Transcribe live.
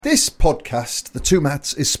This podcast, The Two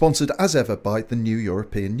Mats, is sponsored as ever by the New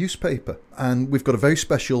European newspaper. And we've got a very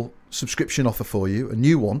special subscription offer for you, a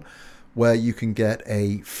new one, where you can get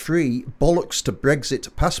a free Bollocks to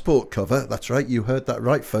Brexit passport cover. That's right, you heard that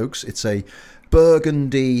right, folks. It's a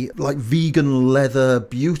burgundy, like vegan leather,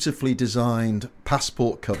 beautifully designed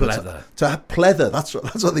passport cover. Pleather. That's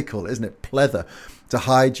what they call it, isn't it? Pleather. To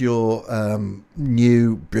hide your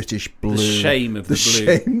new British blue. The shame of the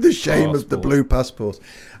blue. The shame of the blue passport.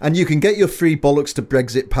 And you can get your free Bollocks to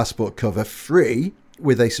Brexit passport cover free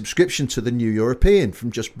with a subscription to the New European from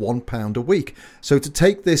just £1 a week. So to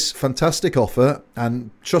take this fantastic offer,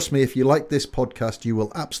 and trust me, if you like this podcast, you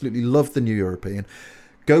will absolutely love the New European,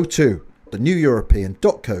 go to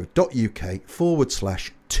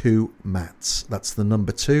theneweuropean.co.uk/2mats. That's the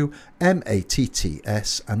number 2,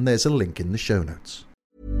 MATTS, and there's a link in the show notes.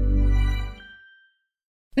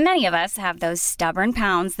 Many of us have those stubborn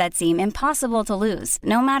pounds that seem impossible to lose,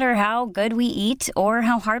 no matter how good we eat or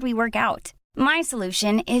how hard we work out. My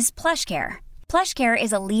solution is PlushCare. PlushCare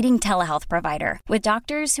is a leading telehealth provider with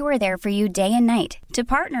doctors who are there for you day and night to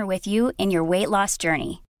partner with you in your weight loss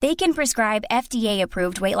journey. They can prescribe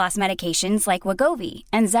FDA-approved weight loss medications like Wegovy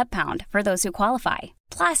and Zepbound for those who qualify.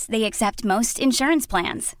 Plus, they accept most insurance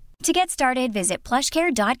plans. To get started, visit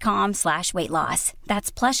plushcare.com/weightloss.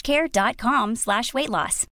 That's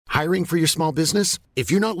plushcare.com/weightloss. Hiring for your small business? If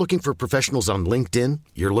you're not looking for professionals on LinkedIn,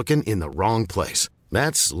 you're looking in the wrong place.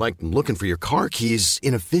 That's like looking for your car keys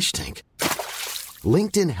in a fish tank.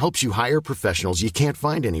 LinkedIn helps you hire professionals you can't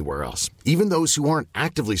find anywhere else, even those who aren't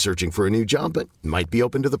actively searching for a new job but might be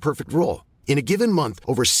open to the perfect role. In a given month,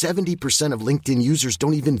 over 70% of LinkedIn users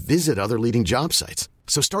don't even visit other leading job sites.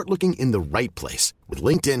 So start looking in the right place. With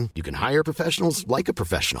LinkedIn, you can hire professionals like a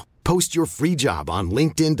professional. Post your free job on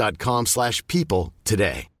linkedin.com/people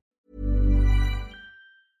today.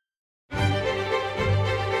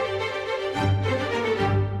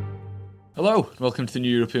 Hello, welcome to the New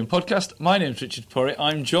European Podcast. My name's Richard Porritt.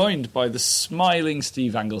 I'm joined by the smiling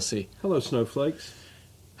Steve Anglesey. Hello, snowflakes.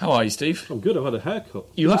 How are you, Steve? I'm good. I've had a haircut.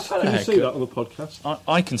 You have had a haircut? Can you see that on the podcast?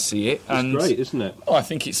 I can see it. It's great, isn't it? Oh, I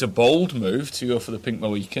think it's a bold move to go for the Pink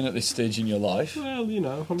Mohican at this stage in your life. Well, you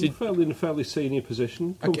know, I'm in a fairly senior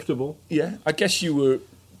position, comfortable. I guess you were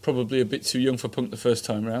probably a bit too young for punk the first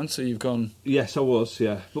time round, so you've gone... Yes, I was,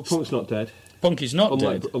 yeah. But punk's not dead. Punk is not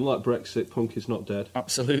dead. Unlike Brexit, punk is not dead.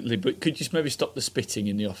 Absolutely, but could you maybe stop the spitting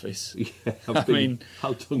in the office? Yeah, I've done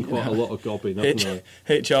quite a lot of gobbing, haven't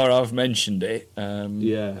I? HR, I've mentioned it,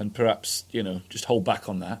 and perhaps, just hold back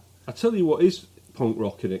on that. I tell you what is punk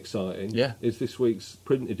rock and exciting, yeah, is this week's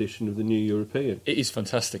print edition of the New European. It is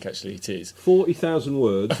fantastic, actually, it is. 40,000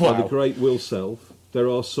 words by the great Will Self. There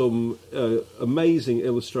are some amazing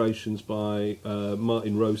illustrations by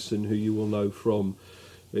Martin Rosen, who you will know from...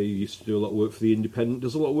 He used to do a lot of work for The Independent,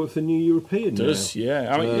 does a lot of work for the New European now.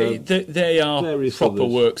 Yeah. I mean, they are proper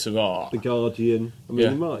works of art. The Guardian. I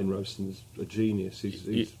mean, Martin Rosen's a genius.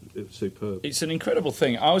 He's superb. It's an incredible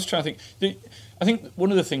thing. I was trying to think... I think one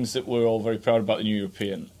of the things that we're all very proud about the New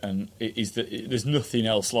European is that there's nothing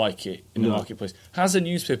else like it in the marketplace. Has a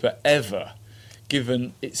newspaper ever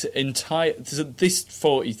given its entire... This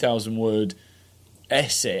 40,000 word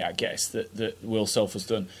essay, I guess, that Will Self has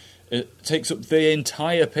done... It takes up the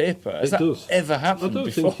entire paper. Has that ever happened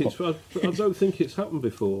before? I don't think it's happened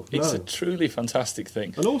before. It's a truly fantastic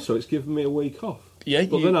thing. And also, it's given me a week off. Yeah,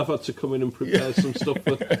 but then I've had to come in and prepare some stuff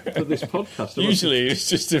for this podcast. Usually it's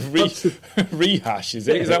just a rehash, is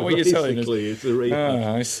it? Is that what you're telling us? Basically, it's a rehash.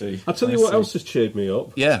 I see. I'll tell you what else has cheered me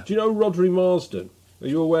up. Yeah. Do you know Rodri Marsden? Are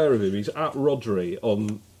you aware of him? He's at Rodri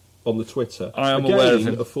on the Twitter. I am aware of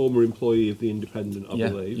him. A former employee of The Independent, I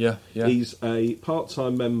believe. Yeah. He's a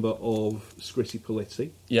part-time member of Scritti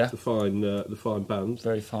Politti, the fine band.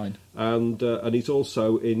 Very fine. And he's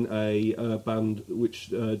also in a band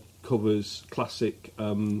which covers classic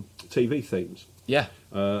TV themes. Yeah.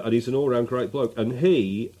 And he's an all-round great bloke. And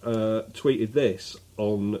he tweeted this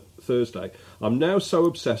on Thursday. I'm now so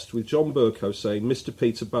obsessed with John Burko saying Mr.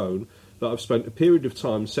 Peter Bone that I've spent a period of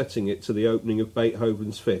time setting it to the opening of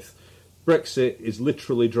Beethoven's Fifth. Brexit is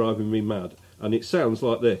literally driving me mad, and it sounds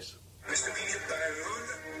like this. Mr. Peter Bone,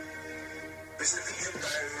 Mr. Peter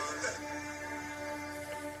Bone,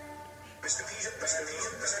 Mr. Peter Bone, Mr.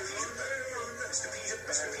 Peter Bone, Mr. Peter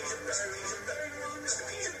Bone, Mr. Peter Bone, Mr.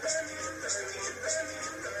 Peter Bone, Mr. Peter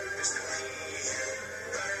Bone, Mr. Peter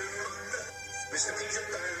Bone, Mr. Peter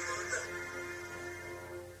Bone.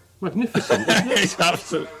 Magnificent, isn't it? It's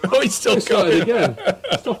absolute. Oh, it's still Let's start going. it again.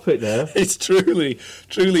 Stop it now. It's truly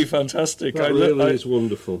fantastic. That really is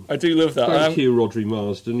wonderful. I do love that. Thank you, Rodri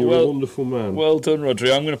Marsden. You're a wonderful man. Well done,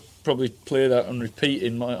 Rodri. I'm going to probably play that on repeat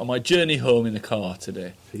on my journey home in the car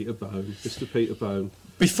today. Peter Bone, Mr. Peter Bone.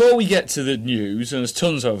 Before we get to the news, and there's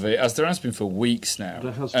tons of it, as there has been for weeks now.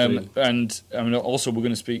 There has been. And also we're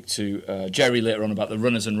going to speak to Jerry later on about the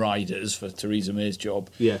runners and riders for Theresa May's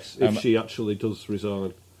job. Yes, if she actually does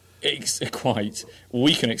resign. Quite.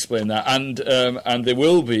 We can explain that. And there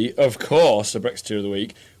will be, of course, a Brexiteer of the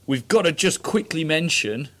Week. We've got to just quickly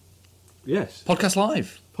mention... Yes. Podcast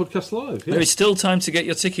Live. Podcast Live, yeah. There is still time to get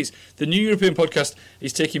your tickets. The New European Podcast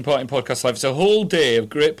is taking part in Podcast Live. It's a whole day of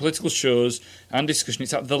great political shows and discussion.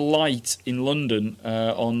 It's at The Light in London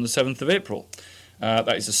on the 7th of April.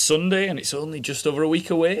 That is a Sunday, and it's only just over a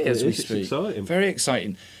week away as we speak. It's exciting. Very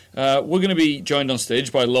exciting. We're going to be joined on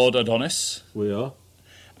stage by Lord Adonis. We are.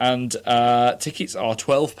 And tickets are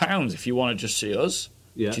 £12 if you want to just see us.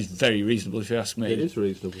 Yeah. Which is very reasonable if you ask me. It is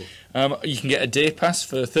reasonable. You can get a day pass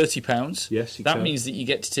for £30. Yes, you that can. means that you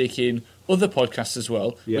get to take in other podcasts as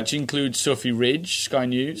well, which include Sophie Ridge, Sky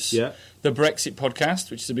News, the Brexit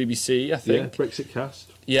podcast, which is the BBC, I think. Yeah, Brexit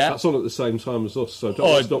Cast. Yeah. That's on at the same time as us, so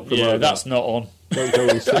let's not promote that. That's not on. Don't go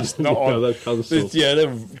and That's not on. No, they've cancelled.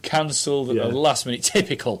 They've cancelled at the last minute.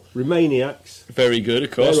 Typical. Remaniacs. Very good,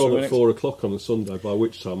 of course. They're on at 4 o'clock on a Sunday, by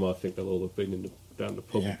which time I think they'll all have been down the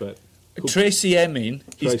pub a bit. Tracy Emin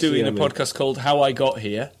is doing a podcast called How I Got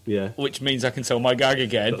Here, which means I can tell my gag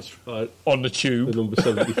again. That's right. On the tube. The number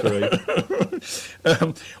 73.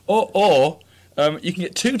 Or you can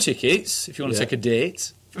get 2 tickets if you want to take a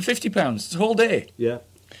date for £50. It's a whole day. Yeah.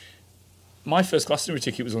 My first Glastonbury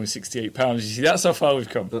ticket was only £68. You see, that's how far we've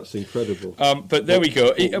come. That's incredible. But there we go.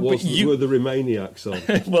 Were the Remaniacs on,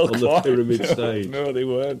 on the pyramid stage? No, they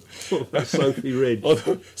weren't. Sophie Ridge.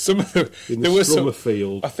 Some of the in the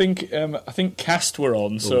Strummerfield. I think Cast were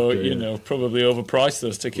on, so probably overpriced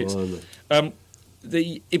those tickets. But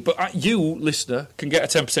you, listener, can get a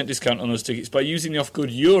 10% discount on those tickets by using the offer code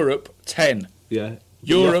Europe10. Yeah.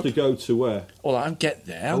 Europe. You have to go to where? Well, I'll get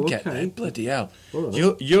there. I'll get there. Bloody hell.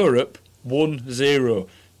 Right. Europe 10.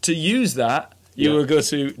 To use that, you will go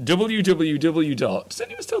to www. Does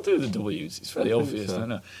anyone still do the W's? It's fairly obvious, I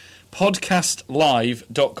know.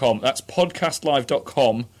 Podcastlive.com. That's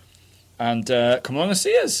podcastlive.com. And come along and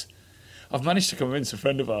see us. I've managed to convince a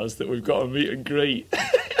friend of ours that we've got a meet and greet.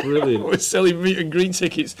 Brilliant. We're selling meet and greet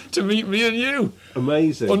tickets to meet me and you.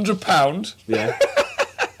 Amazing. £100. Yeah.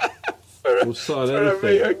 We'll sign for anything.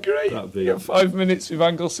 A meet and greet. That'd be, you get 5 minutes with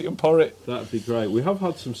Anglesey and Porritt. That'd be great. We have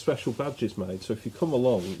had some special badges made, so if you come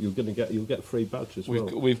along, you'll get free badges.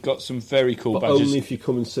 We've got some very cool but badges. Only if you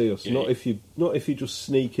come and see us, not if you just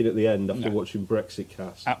sneak in at the end after watching Brexit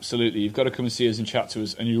Cast. Absolutely, you've got to come and see us and chat to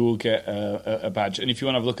us, and you will get a badge. And if you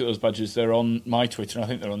want to have a look at those badges, they're on my Twitter, and I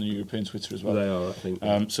think they're on the European Twitter as well. They are, I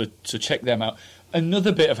think. So check them out.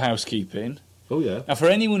 Another bit of housekeeping. Oh yeah. Now, for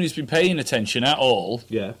anyone who's been paying attention at all,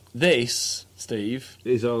 this, Steve,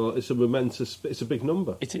 it's a momentous. It's a big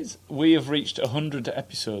number. It is. We have reached 100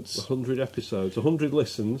 episodes. 100 episodes. 100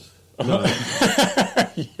 listens. No.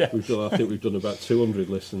 I think we've done about 200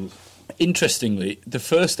 listens. Interestingly, the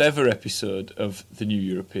first ever episode of The New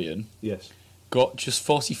European got just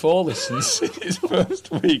 44 listens in its first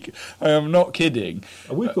week. I am not kidding.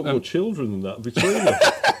 And we've got more children than that between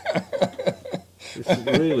us.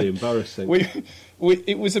 It's really embarrassing.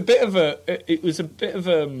 It was a bit of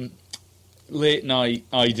a late night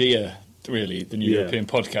idea, really, the New European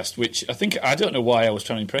podcast. Which I don't know why I was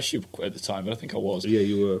trying to impress you at the time, but I think I was. Yeah,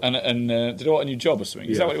 you were. And did I want a new job or something?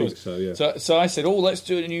 Is that what it was? So, yeah. So I said, let's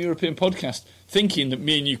do a New European podcast, thinking that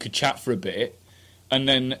me and you could chat for a bit, and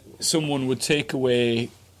then someone would take away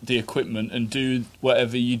the equipment and do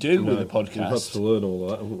whatever you do with the podcast. We've had to learn all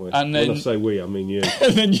that, haven't we? And then, when I say we, I mean you.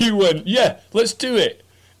 And then you went, let's do it.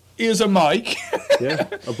 Here's a mic. Yeah,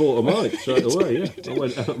 I bought a mic straight away, I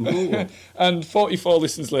went out and bought one. And 44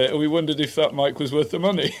 listens later, we wondered if that mic was worth the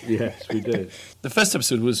money. Yes, we did. The first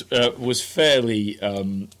episode was fairly...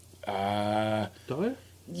 Dire?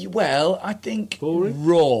 Well, I think boring?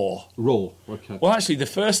 Raw, okay. Well, actually, the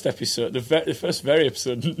first episode, the first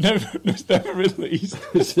episode, was never released.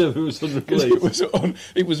 It was unreleased.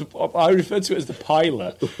 It was. I referred to it as the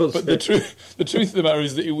pilot, but the truth of the matter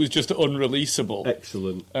is that it was just unreleasable.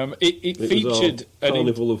 Excellent. It featured was our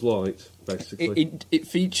Carnival of Light, basically. It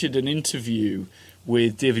featured an interview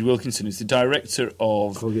with David Wilkinson, who's the director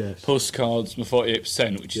of Postcards from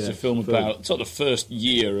 48%, which is a film about sort of the first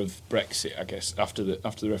year of Brexit, I guess, after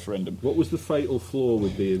the referendum. What was the fatal flaw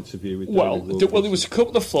with the interview with well, David Wilkinson? Well, there was a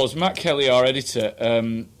couple of flaws. Matt Kelly, our editor,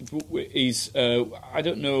 is I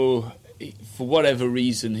don't know, for whatever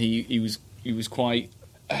reason, he was quite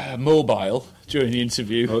mobile during the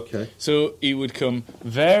interview. Okay. So he would come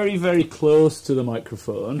very, very close to the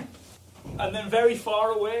microphone and then very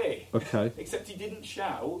far away. Okay. Except he didn't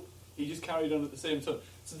shout. He just carried on at the same time.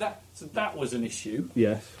 So that was an issue.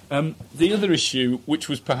 Yes. The other issue, which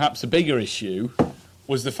was perhaps a bigger issue,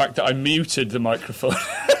 was the fact that I muted the microphone.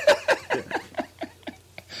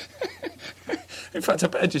 In fact, I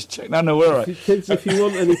better just check. No, we're all right. Kids, if you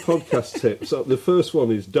want any podcast tips, the first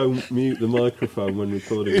one is don't mute the microphone when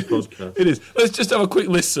recording a podcast. It is. Let's just have a quick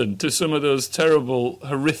listen to some of those terrible,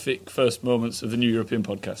 horrific first moments of the New European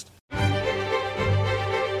podcast.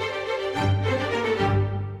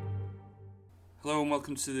 Hello and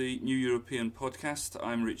welcome to the New European podcast.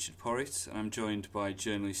 I'm Richard Porritt and I'm joined by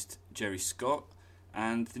journalist Jerry Scott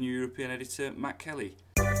and the New European editor Matt Kelly.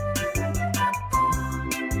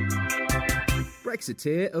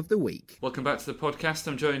 Brexiteer of the Week. Welcome back to the podcast.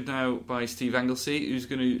 I'm joined now by Steve Anglesey, who's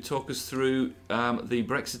going to talk us through the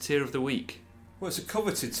Brexiteer of the Week. Well, it's a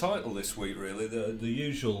coveted title this week, really. The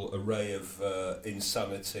usual array of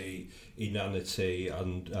insanity, inanity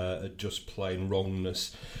and just plain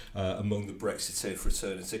wrongness among the Brexiteer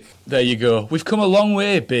fraternity. There you go. We've come a long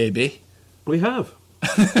way, baby. We have.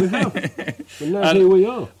 We have. And now here we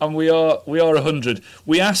are. And we are 100.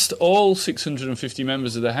 We asked all 650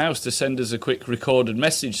 members of the House to send us a quick recorded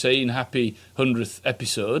message saying happy 100th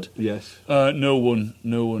episode. Yes. No one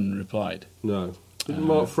replied. No. Didn't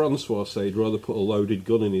Mark Francois say he'd rather put a loaded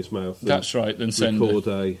gun in his mouth than that's right, than send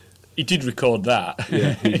He did record that.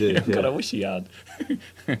 Yeah, he did. God, I wish he had.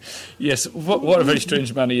 Yes, what a very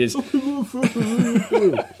strange man he is.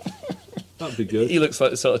 That'd be good. He looks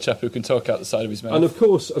like the sort of chap who can talk out the side of his mouth. And of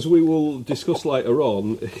course, as we will discuss later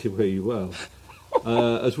on, as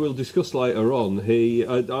we'll discuss later on,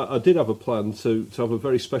 I did have a plan to have a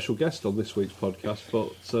very special guest on this week's podcast,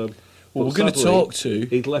 but we're going to talk to.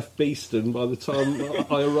 He'd left Beeston by the time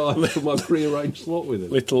I arrived for my pre-arranged slot with him.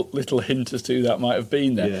 Little hint as to who that might have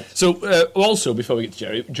been there. Yeah. So, also before we get to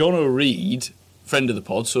Jerry, John O'Reed, friend of the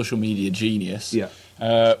pod, social media genius. Yeah.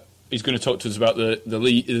 He's going to talk to us about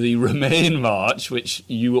the Remain March, which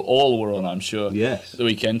you all were on, I'm sure, yes, the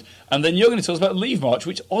weekend. And then you're going to tell us about the Leave March,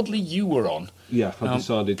 which oddly you were on. Yeah, I've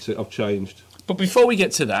decided to. I've changed. But before we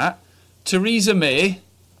get to that, Theresa May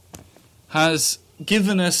has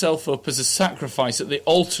given herself up as a sacrifice at the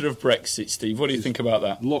altar of Brexit, Steve. What do you think about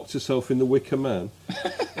that? Locked herself in the Wicker Man.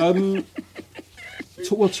 Well,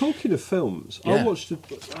 talking of films, yeah. I watched a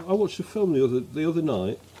film the other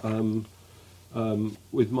night.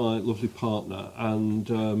 With my lovely partner, and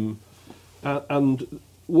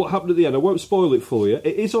what happened at the end, I won't spoil it for you.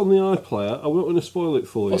 It is on the iPlayer. I'm not going to spoil it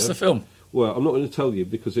for you. What's the film? Well, I'm not going to tell you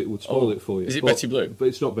because it would spoil it for you. Is it Betty Blue? But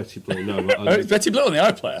it's not Betty Blue, no. It's Betty Blue on the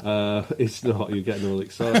iPlayer? It's not. You're getting all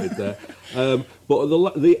excited there. But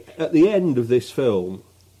at the end of this film,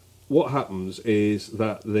 what happens is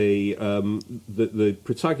that the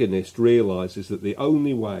protagonist realises that the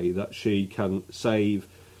only way that she can save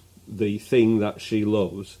the thing that she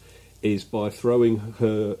loves is by throwing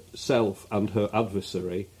herself and her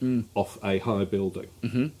adversary off a high building,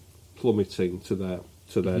 plummeting to their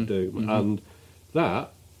doom. And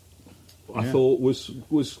that I thought was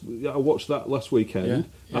I watched that last weekend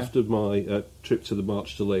after my trip to the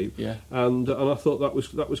March to Leave, and I thought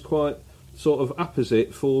that was quite sort of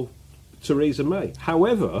apposite for Theresa May.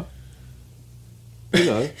 However, you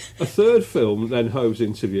know, a third film then Ho's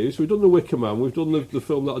interviews. We've done The Wicker Man. We've done the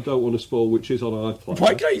film that I don't want to spoil, which is on iPlayer.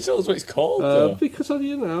 Why can't you tell us what it's called? Because I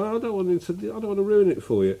don't want to ruin it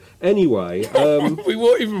for you. Anyway, we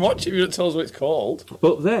won't even watch it if you don't tell us what it's called.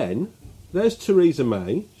 But then there's Theresa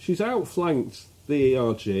May. She's outflanked the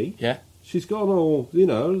ERG. Yeah. She's gone all, you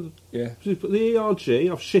know. Yeah. She's put the ERG.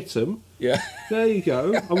 I've shit them. Yeah. There you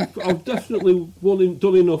go. I've definitely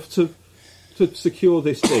done enough to secure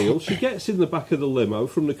this deal. She gets in the back of the limo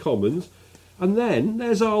from the Commons, and then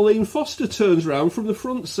there's Arlene Foster turns round from the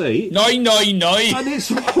front seat. No. And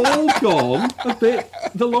it's all gone a bit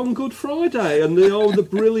the Long Good Friday and the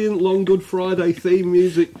brilliant Long Good Friday theme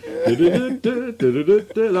music.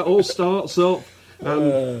 That all starts up.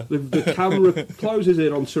 And the camera closes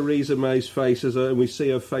in on Theresa May's face and we see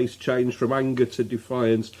her face change from anger to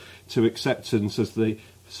defiance to acceptance as the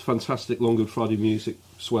fantastic Long Good Friday music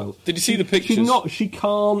swells. Did you see the pictures? She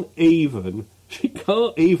can't even She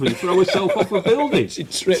can't even throw herself off a building. She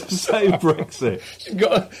trips. To say Brexit. She's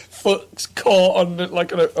got her foot caught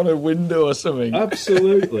on a window or something.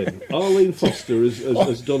 Absolutely. Arlene Foster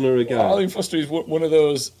has done her again. Arlene Foster is one of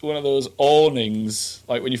those awnings,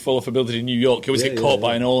 like when you fall off a building in New York, you always get caught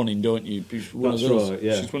by an awning, don't you? That's right,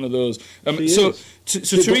 yeah. She's one of those. So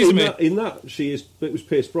Theresa May... In that, she is... It was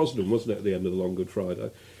Pierce Brosnan, wasn't it, at the end of the Long Good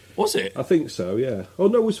Friday? Was it? I think so, yeah. Oh,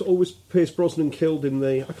 no, was Pierce Brosnan killed in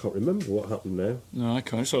the... I can't remember what happened now. No, I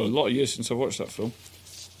can't. It's a lot of years since I've watched that film.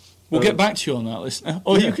 We'll get back to you on that, listener.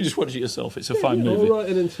 Or you can just watch it yourself. It's a fine movie. All right,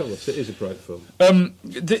 and then tell us. It is a great film.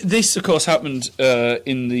 This, of course, happened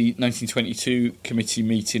in the 1922 committee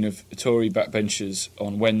meeting of Tory backbenchers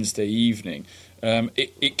on Wednesday evening.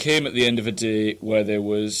 It came at the end of a day where there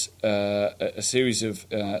was a series of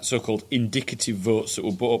so-called indicative votes that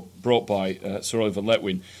were brought by Sir Oliver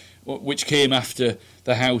Letwin, which came after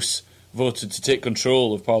the House voted to take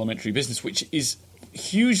control of parliamentary business, which is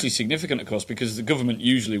hugely significant, of course, because the government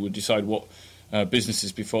usually would decide what business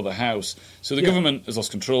is before the House. So the government has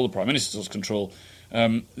lost control, the Prime Minister's lost control.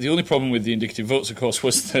 The only problem with the indicative votes, of course,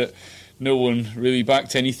 was that no one really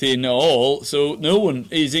backed anything at all, so no one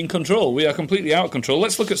is in control. We are completely out of control.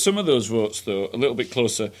 Let's look at some of those votes, though, a little bit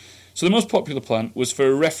closer. So the most popular plan was for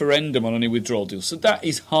a referendum on any withdrawal deal. So that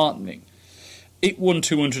is heartening. It won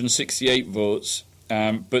 268 votes,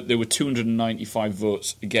 but there were 295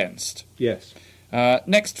 votes against. Yes.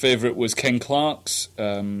 Next favourite was Ken Clarke's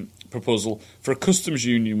proposal for a customs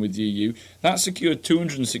union with the EU. That secured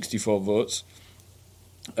 264 votes,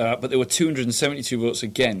 but there were 272 votes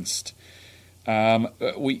against.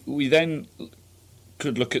 We then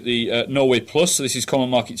could look at the Norway Plus. So this is Common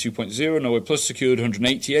Market 2.0. Norway Plus secured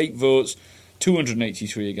 188 votes,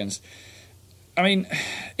 283 against. I mean,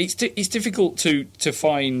 it's difficult to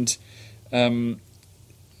find a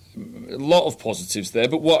lot of positives there.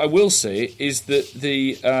 But what I will say is that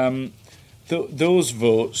those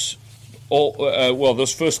votes,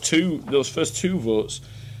 those first two votes,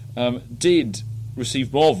 did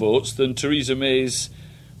receive more votes than Theresa May's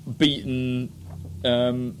beaten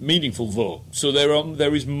meaningful vote. So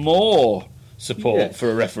there is more support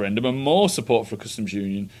for a referendum and more support for a customs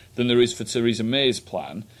union than there is for Theresa May's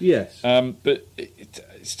plan. Yes. But it's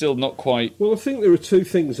still not quite... Well, I think there are two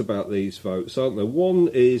things about these votes, aren't there? One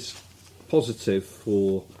is positive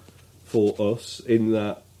for us in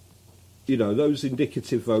that, you know, those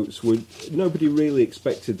indicative votes nobody really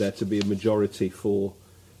expected there to be a majority for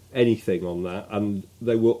anything on that, and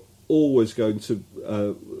they were always going to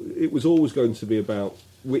it was always going to be about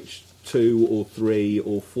which 2 or 3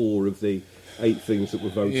 or 4 of the 8 things that were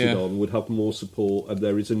voted on would have more support. And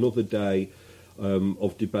there is another day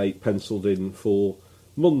of debate penciled in for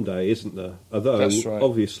Monday, isn't there? Although, that's right.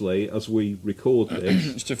 Obviously, as we record this,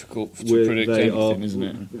 it's difficult to predict anything, isn't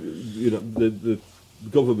it? You know, the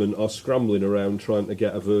government are scrambling around trying to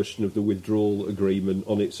get a version of the withdrawal agreement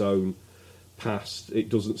on its own passed. It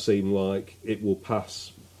doesn't seem like it will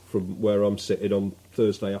pass from where I'm sitting on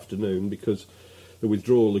Thursday afternoon, because the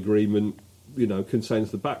withdrawal agreement, you know,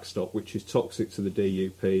 contains the backstop, which is toxic to the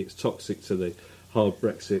DUP. It's toxic to the hard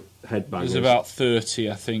Brexit headbangers. There's about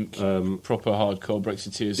 30, I think, proper hardcore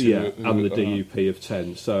Brexiteers. And the DUP of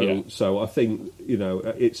 10. So I think, you know,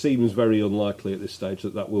 it seems very unlikely at this stage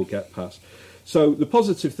that will get passed. So the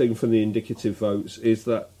positive thing from the indicative votes is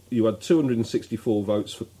that you had 264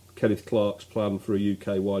 votes for Kenneth Clarke's plan for a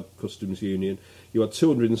UK-wide customs union. You had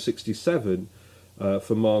 267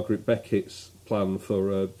 for Margaret Beckett's plan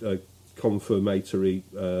for a confirmatory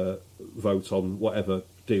vote on whatever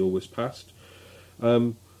deal was passed.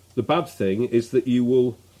 The bad thing is that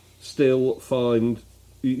you still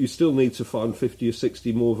need to find 50 or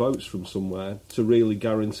 60 more votes from somewhere to really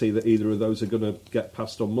guarantee that either of those are going to get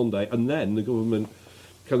passed on Monday, and then the government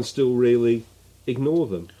can still really ignore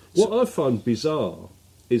them. What I find bizarre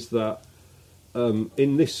is that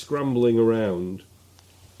in this scrambling around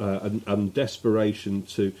and desperation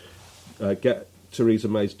to get Theresa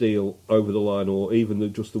May's deal over the line, or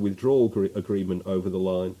even just the withdrawal agreement over the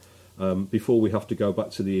line, before we have to go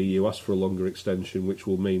back to the EU, ask for a longer extension, which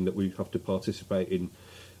will mean that we have to participate in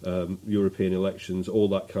European elections, all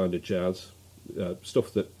that kind of jazz,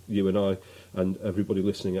 stuff that you and I and everybody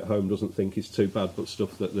listening at home doesn't think is too bad, but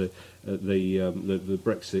stuff that the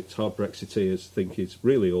hard Brexiteers think is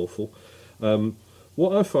really awful.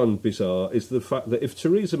 What I find bizarre is the fact that if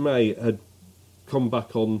Theresa May had come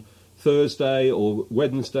back on Thursday or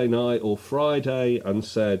Wednesday night or Friday and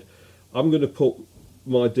said, I'm going to put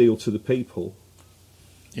my deal to the people,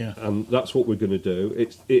 and that's what we're going to do.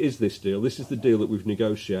 It is this deal. This is the deal that we've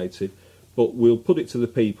negotiated, but we'll put it to the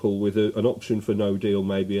people with an option for no deal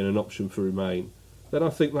maybe and an option for remain. Then I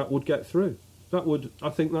think that would get through. I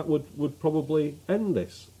think that would probably end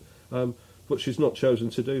this. But she's not chosen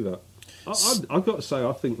to do that. I've got to say,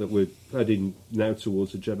 I think that we're heading now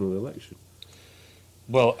towards a general election.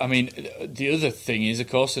 Well, I mean, the other thing is, of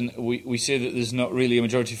course, and we say that there's not really a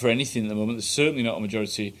majority for anything at the moment. There's certainly not a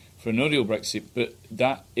majority for a no-deal Brexit, but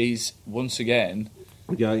that is, once again,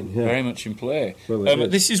 very much in play. Well,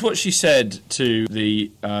 this is what she said to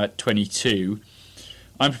the 22.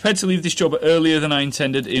 I'm prepared to leave this job earlier than I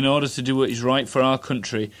intended in order to do what is right for our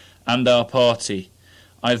country and our party.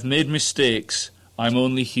 I've made mistakes. I'm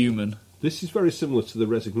only human. This is very similar to the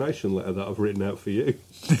resignation letter that I've written out for you.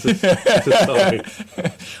 to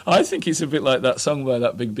I think it's a bit like that song by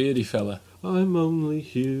that big beardy fella. I'm only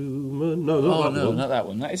human. No, not that one. Not that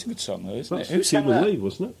one. That is a good song, though, isn't That's it? Who sang Human that? League,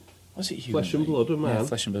 wasn't it? Was it Human Flesh and League? Blood, a man. Yeah,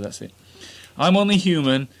 Flesh and Blood, that's it. I'm only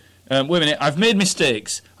human. Wait a minute. I've made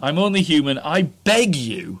mistakes. I'm only human. I beg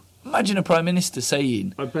you. Imagine a Prime Minister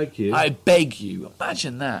saying, I beg you. I beg you.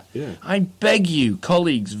 Imagine that. Yeah. I beg you,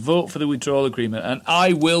 colleagues, vote for the withdrawal agreement and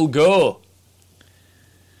I will go.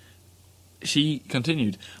 She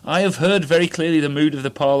continued, I have heard very clearly the mood of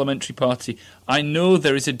the parliamentary party. I know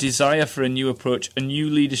there is a desire for a new approach, a new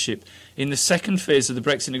leadership in the second phase of the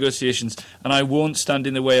Brexit negotiations, and I won't stand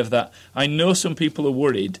in the way of that. I know some people are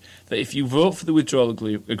worried that if you vote for the withdrawal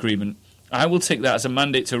agreement, I will take that as a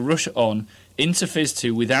mandate to rush on into phase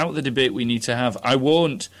 2 without the debate we need to have. I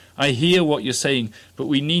won't. I hear what you're saying, but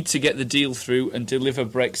we need to get the deal through and deliver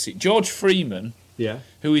Brexit. George Freeman,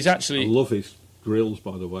 who is actually... I love his grills,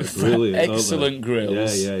 by the way. Brilliant. Excellent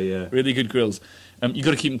grills. Yeah. Really good grills. You've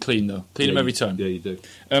got to keep them clean, though. Clean them every time. Yeah, you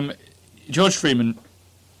do. George Freeman,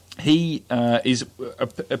 he is...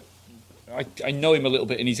 I know him a little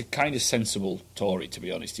bit, and he's a kind of sensible Tory, to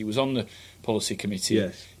be honest. He was on the policy committee.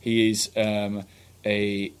 Yes. He is a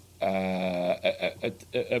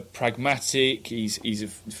pragmatic. He's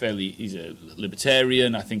a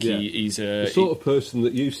libertarian. I think he's a the sort of person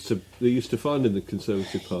that they used to find in the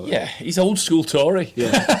Conservative Party. Yeah, he's old school Tory.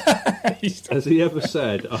 Yeah. Has he ever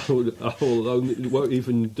said, won't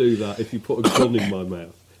even do that if you put a gun in my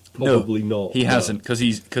mouth"? Probably not. He hasn't, because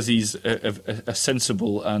he's a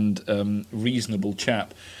sensible and reasonable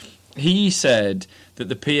chap. He said that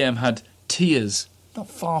the PM had tears not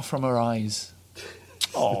far from her eyes.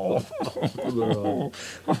 Oh,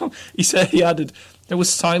 he said he added there was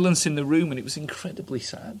silence in the room and it was incredibly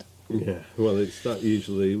sad. Yeah, well, that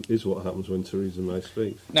usually is what happens when Theresa May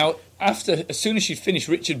speaks. Now, as soon as she'd finished,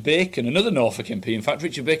 Richard Bacon, another Norfolk MP, in fact,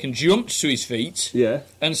 Richard Bacon jumped to his feet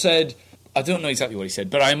and said, I don't know exactly what he said,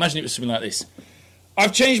 but I imagine it was something like this.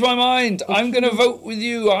 I've changed my mind. I'm going to vote with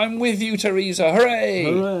you. I'm with you, Theresa. Hooray!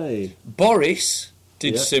 Hooray! Boris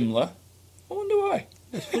did similar. I wonder why.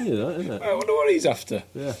 It's funny, that, isn't it? I wonder what he's after.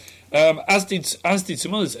 Yeah. As did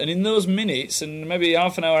some others. And in those minutes, and maybe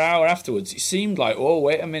half an hour afterwards, it seemed like, oh,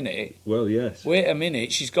 wait a minute. Well, yes. Wait a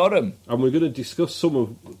minute, she's got him. And we're going to discuss some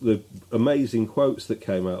of the amazing quotes that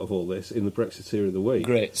came out of all this in the Brexiteer of the Week.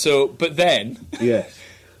 Great. So, but then... Yes.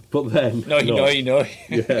 But then... No. Yeah,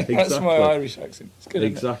 exactly. That's my Irish accent. It's good,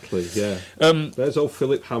 exactly, yeah. There's old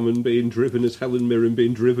Philip Hammond being driven as Helen Mirren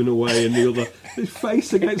being driven away, and the other, his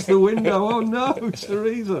face against the window. Oh, no,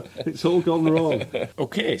 Theresa. It's all gone wrong.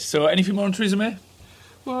 OK, so anything more on Theresa May?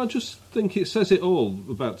 Well, I just think it says it all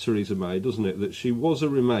about Theresa May, doesn't it? That she was a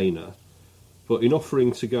Remainer, but in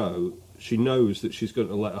offering to go, she knows that she's going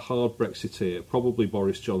to let a hard Brexiteer, probably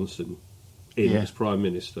Boris Johnson, in as Prime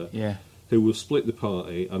Minister. Yeah. Who will split the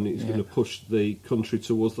party, and it's going to push the country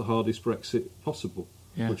towards the hardest Brexit possible,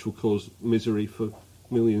 which will cause misery for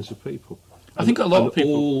millions of people. I think a lot of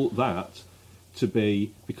people... all that to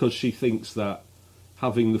be because she thinks that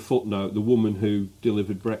having the footnote, the woman who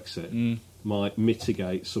delivered Brexit, might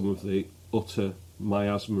mitigate some of the utter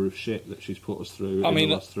miasma of shit that she's put us through in the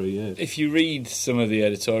last 3 years. If you read some of the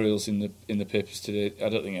editorials in the papers today, I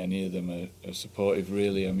don't think any of them are supportive,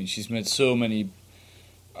 really. I mean, she's made so many...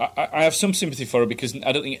 I have some sympathy for her because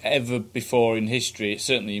I don't think ever before in history,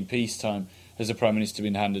 certainly in peacetime, has a Prime Minister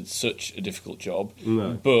been handed such a difficult job.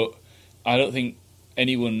 No. But I don't think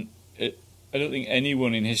anyone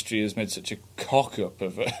in history has made such a cock-up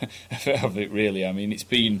of it, really. I mean, it's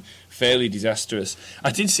been fairly disastrous.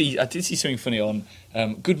 I did see something funny on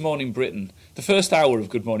Good Morning Britain. The first hour of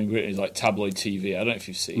Good Morning Britain is like tabloid TV. I don't know if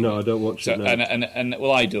you've seen it. No, I don't watch it now. And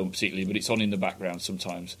well, I don't particularly, but it's on in the background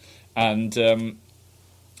sometimes. And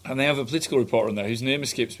they have a political reporter on there whose name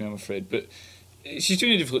escapes me, I'm afraid. But she's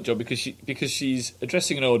doing a difficult job because she's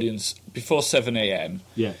addressing an audience before 7 a.m.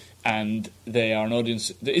 Yeah. And they are an audience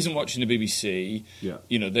that isn't watching the BBC. Yeah.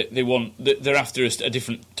 You know, they're after a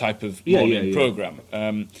different type of morning programme.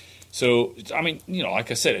 So, I mean, you know, like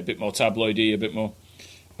I said, a bit more tabloidy, a bit more...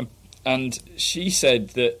 And she said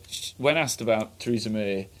that when asked about Theresa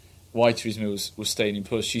May, why Theresa May was staying in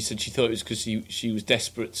post, she said she thought it was because she was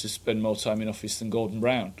desperate to spend more time in office than Gordon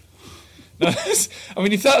Brown. Now, I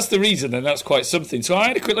mean, if that's the reason, then that's quite something. So I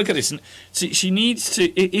had a quick look at this, and she needs to,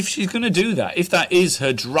 if she's going to do that, if that is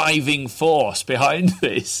her driving force behind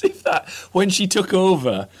this, if that, when she took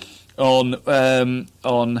over on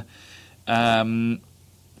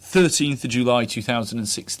 13th of July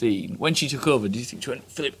 2016, when she took over, do you think she went,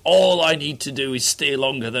 Philip, all I need to do is stay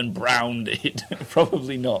longer than Brown did?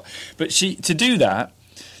 Probably not. But to do that,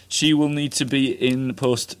 she will need to be in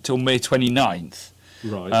post till May 29th.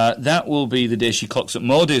 Right. That will be the day she clocks up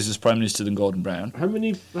more days as Prime Minister than Gordon Brown. How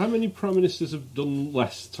many Prime Ministers have done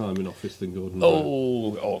less time in office than Gordon Brown?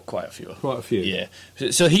 Oh, quite a few. Quite a few. Yeah.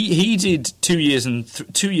 So he did 2 years and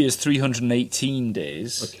 318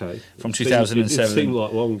 days. Okay. From 2007 it seemed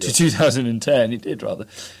like longer. to 2010. It did rather.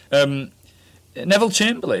 Neville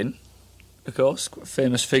Chamberlain, of course, quite a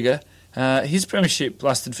famous figure. His premiership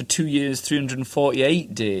lasted for 2 years,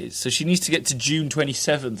 348 days. So she needs to get to June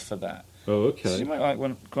 27th for that. Oh, okay. So you might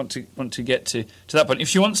want to get to that point. If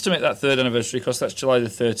she wants to make that third anniversary, of course, that's July the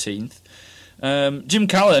 13th. Jim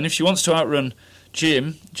Callaghan, if she wants to outrun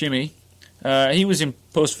Jimmy, he was in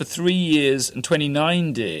post for 3 years and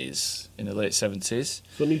 29 days in the late 70s.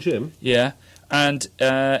 Funny Jim? Yeah. And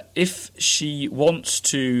if she wants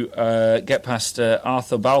to get past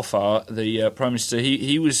Arthur Balfour, the Prime Minister,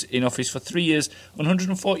 he was in office for 3 years,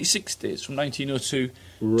 146 days, from 1902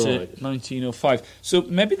 to 1905. So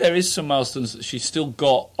maybe there is some milestones that she's still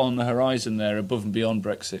got on the horizon there above and beyond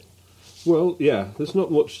Brexit. Well, yeah, there's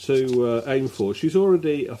not much to aim for. She's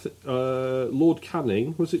already, Lord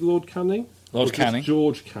Canning, was it Lord Canning? Lord Canning.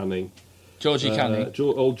 George Canning. Georgie Canning.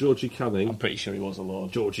 Old Georgie Canning. I'm pretty sure he was a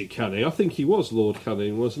Lord. Georgie Canning. I think he was Lord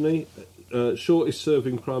Canning, wasn't he? Shortest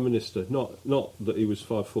serving Prime Minister. Not that he was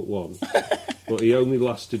 5'1", but he only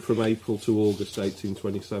lasted from April to August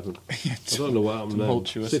 1827. I don't know what happened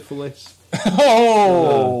there. Syphilis.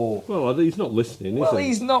 Oh! Well, he's not listening, is he? Well,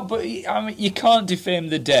 he's not, but I mean, you can't defame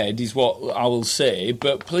the dead, is what I will say.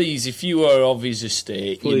 But please, if you are of his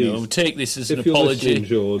estate, take this as an apology. If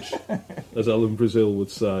you're listening, George, as Ellen Brazil would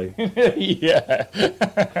say. Yeah.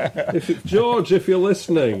 George, if you're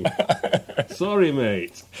listening, sorry,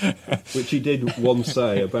 mate. Which he did once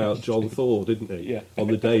say about John Thaw, didn't he? Yeah. On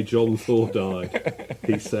the day John Thaw died,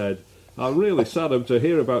 he said, I'm really saddened to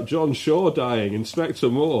hear about John Shaw dying, Inspector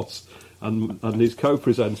Morse. And his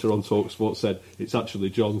co-presenter on TalkSport said, it's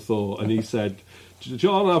actually John Thaw. And he said,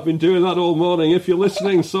 John, I've been doing that all morning. If you're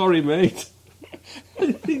listening, sorry, mate.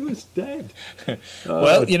 He was dead.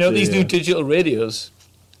 Well, these new digital radios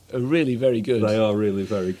are really very good. They are really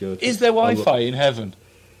very good. Is there Wi-Fi in heaven?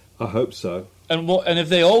 I hope so. And have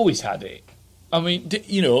they always had it? I mean,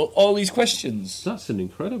 all these questions. That's an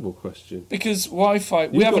incredible question. Because Wi-Fi...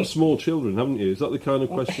 You've got small children, haven't you? Is that the kind of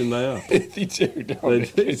question they ask? They do,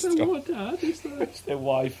 don't they? Is there what, Dad? Is there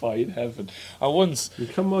Wi-Fi in heaven? I once...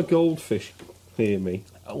 Can my goldfish hear me?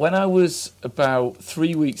 When I was about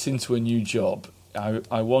 3 weeks into a new job,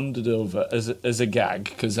 I wandered over as a gag,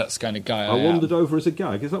 because that's the kind of guy I am. wandered over as a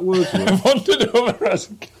gag? Is that Wordsworth? I wandered over as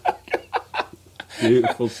a gag.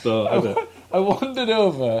 Beautiful start, isn't it? I wandered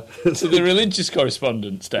over to the religious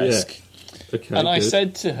correspondent's desk, okay, and I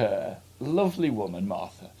said to her, lovely woman,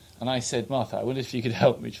 Martha, and I said, Martha, I wonder if you could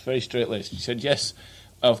help me. She's very straight-laced. She said, yes,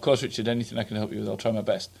 of course, Richard, anything I can help you with, I'll try my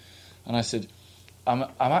best. And I said,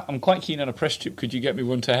 I'm quite keen on a press trip. Could you get me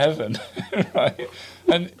one to heaven? Right?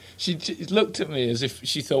 And she looked at me as if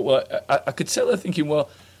she thought, well, I could tell her thinking, well,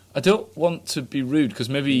 I don't want to be rude because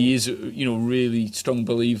maybe he is, really strong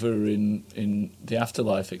believer in the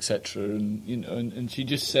afterlife, etc. And she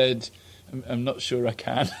just said, I'm not sure I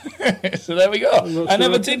can. So there we go. I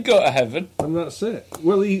never did go to heaven. And that's it.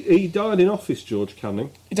 Well, he died in office, George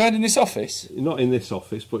Canning. He died in this office? Not in this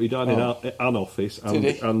office, but he died in an office and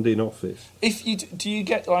in office. Do you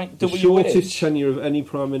get like the shortest tenure of any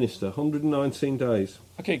Prime Minister, 119 days.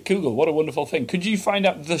 Okay, Google, what a wonderful thing. Could you find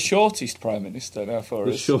out the shortest Prime Minister now for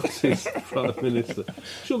us? The shortest Prime Minister.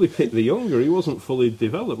 Surely pick the younger. He wasn't fully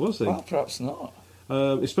developed, was he? Well, perhaps not.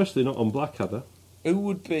 Especially not on Blackadder. Who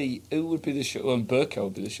would be the short? Well, Burko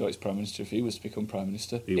would be the shortest Prime Minister if he was to become Prime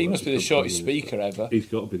Minister. He must be the shortest speaker ever. He's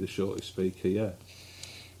got to be the shortest speaker, yeah.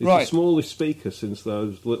 He's right. The smallest speaker since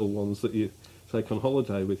those little ones that you take on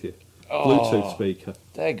holiday with you. Bluetooth speaker.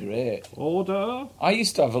 They're great. Order. I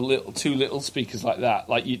used to have two little speakers like that.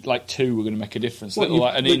 Like two were going to make a difference. What,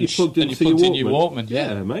 like an inch, and you plugged in your Walkman.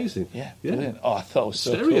 Yeah, amazing. Yeah, brilliant. Oh, I thought it was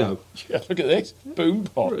so stereo. Cool. Yeah, look at this. Boom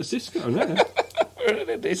pop. We're at a disco now. We're at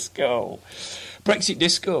a disco. Brexit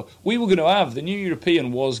disco. We were going to have, the New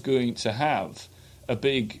European was going to have a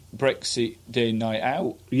big Brexit Day night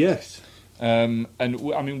out. Yes. And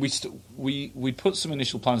we put some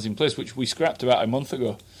initial plans in place, which we scrapped about a month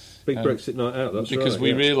ago. Big Brexit night out, that's because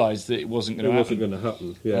we realised that it wasn't going to happen. It wasn't going to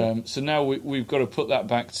happen, yeah. So now we've got to put that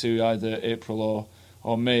back to either April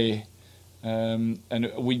or May. And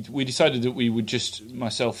we decided that we would just,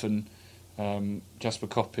 myself and Jasper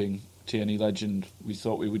Copping, TNE legend, we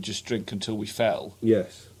thought we would just drink until we fell.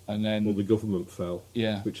 Yes. And then... Well, the government fell.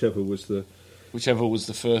 Yeah. Whichever was the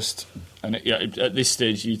first. And at this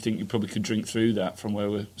stage, you think you probably could drink through that from where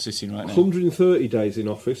we're sitting right now. 130 days in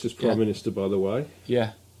office as Prime Minister, by the way.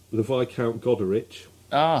 Yeah. The Viscount Goderich.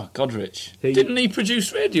 Ah, Godrich. Didn't he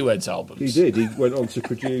produce Radiohead's albums? He did. He went on to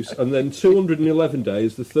produce, and then 211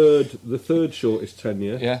 days, the third shortest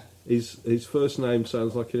tenure. Yeah. His first name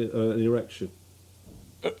sounds like an erection.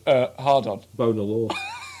 Hard on. Boner Law.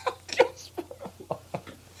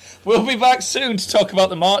 We'll be back soon to talk about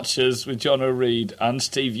the marchers with John O'Reed, and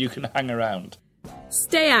Steve, you can hang around.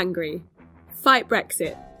 Stay angry. Fight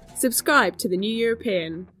Brexit. Subscribe to The New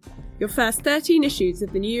European. Your first 13 issues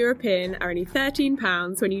of The New European are only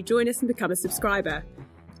 £13 when you join us and become a subscriber.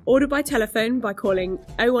 Order by telephone by calling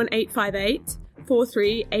 01858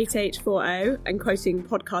 438840 and quoting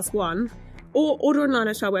podcast 1, or order online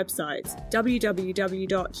at our website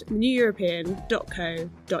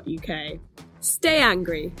www.theneweuropean.co.uk. Stay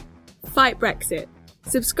angry. Fight Brexit.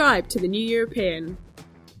 Subscribe to The New European.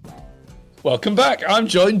 Welcome back. I'm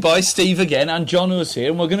joined by Steve again, and John O's here,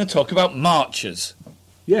 and we're going to talk about marchers.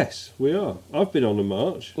 Yes, we are. I've been on a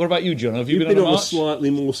march. What about you, John? Have you You've been on a march? a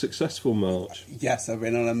slightly more successful march. Yes, I've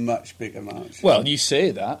been on a much bigger march. Well, you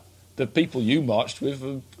say that. The people you marched with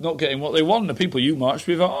are not getting what they want. The people you marched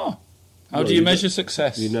with are. How do you measure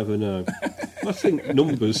success? You never know. I think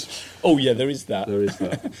numbers. Oh, yeah, there is that. There is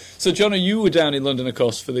that. So, John, you were down in London, of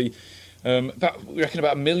course, for the... we reckon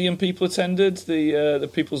about 1 million people attended the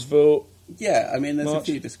People's Vote. Yeah, I mean, there's march. a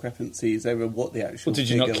few discrepancies over what the actual Did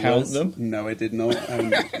you not figure count was. them? No, I did not.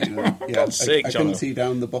 God's sake, I couldn't see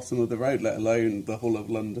down the bottom of the road, let alone the whole of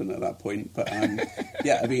London at that point. But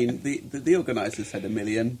yeah, I mean, the organisers said 1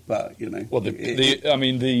 million, but you know. Well,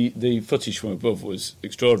 the footage from above was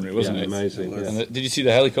extraordinary, wasn't it? Amazing. And did you see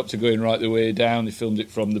the helicopter going right the way down? They filmed it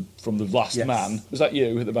from the last man. Was that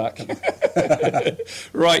you at the back?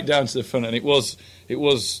 Right down to the front, and it was.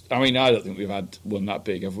 I mean, I don't think we've had one that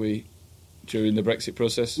big, have we? During the Brexit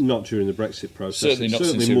process? Not during the Brexit process. Certainly not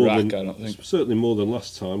since Iraq, I don't think. Certainly more than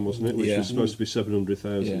last time, wasn't it? Which was supposed to be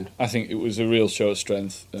 700,000. Yeah. I think it was a real show of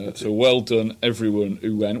strength. So well done, everyone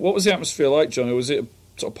who went. What was the atmosphere like, John? Was it a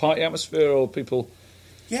sort of party atmosphere or people...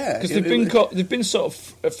 Yeah. Because they've been sort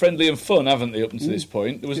of friendly and fun, haven't they, up until this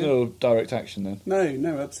point? There was no direct action then.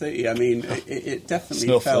 No, absolutely. I mean, it definitely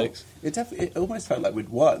Snowflakes. felt... It almost felt like we'd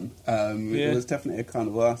won. There was definitely a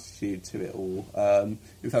carnival attitude to it all.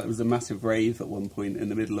 In fact, there was a massive rave at one point in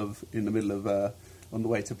the middle of on the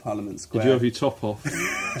way to Parliament Square. Did you have your top off?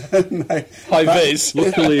 No. High vis.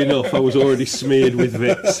 Luckily enough, I was already smeared with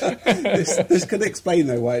Vicks. This could explain,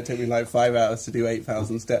 though, why it took me like 5 hours to do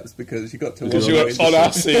 8,000 steps, because you got to Because you were on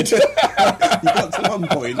acid. You got to one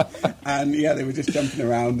point, and they were just jumping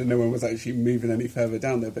around, and no one was actually moving any further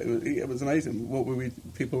down there. But it was amazing.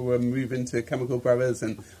 People were moving to Chemical Brothers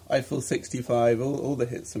and Eiffel 65, all the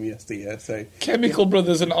hits from yesteryear. So Chemical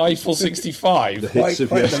Brothers and Eiffel 65. The hits of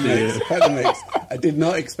yesteryear. Quite the mix. I did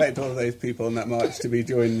not expect all of those people on that march to be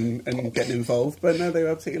joining and getting involved, but no, they were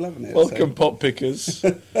absolutely loving it. Welcome, pop pickers.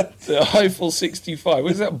 The Eiffel 65.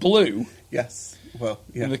 Was that blue? Yes. Well,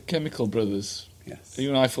 yeah. And the Chemical Brothers. Yes. Are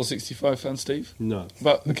you an Eiffel 65 fan, Steve? No.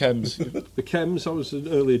 About the Chems? The Chems, I was an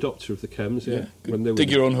early adopter of the Chems, yeah.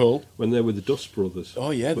 Dig your own hole. When they were the Dust Brothers.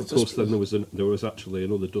 Oh, yeah. But of course, then there was actually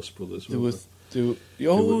another Dust Brothers. Who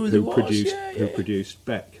produced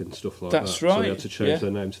Beck and stuff like That's that. right. So they had to change their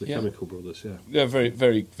name to the Chemical Brothers, yeah. Yeah, very,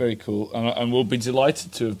 very, very cool. And we'll be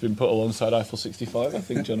delighted to have been put alongside Eiffel 65, I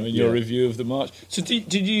think, John, in your review of the march. So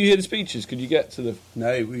did you hear the speeches? Could you get to the...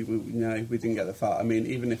 No, we didn't get that far. I mean,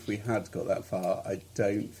 even if we had got that far, I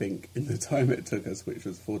don't think in the time it took us, which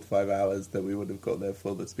was 4 to 5 hours, that we would have got there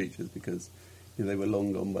for the speeches, because they were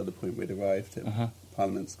long gone by the point we'd arrived at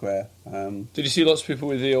Parliament Square. Did you see lots of people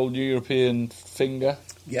with the old New European finger?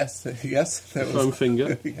 Yes. Foam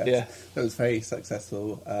finger. Yes, yeah. That was very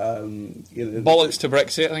successful. Bollocks to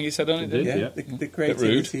Brexit, I think he said on it, didn't he? Yeah. The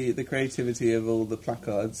creativity of all the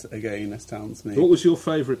placards, again, astounds me. What was your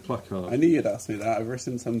favourite placard? I knew you'd ask me that. I've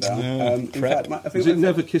written some down. In fact, I think was it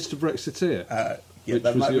Never Kissed a Brexiteer? Yeah,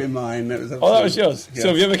 that might be mine. That was yours? Yes. So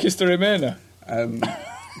have you ever kissed a Remainer?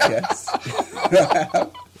 Yes.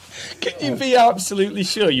 Can you be absolutely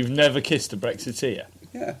sure you've never kissed a Brexiteer?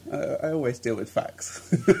 Yeah, I always deal with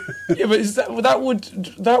facts. Yeah, but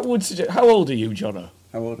that would suggest... How old are you, Jono?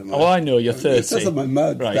 How old am I? Oh, I know, you're 30. It says on my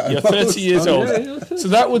mug. Right, that you're I'm 30 years old. yeah, 30. So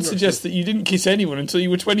that would suggest that you didn't kiss anyone until you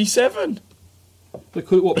were 27.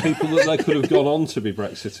 People that they could have gone on to be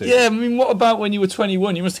Brexiteers. Yeah, I mean, what about when you were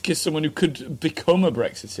 21? You must have kissed someone who could become a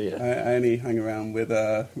Brexiteer. I only hang around with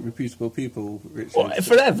reputable people, Richard. What,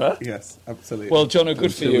 forever? Yes, absolutely. Well, Jono,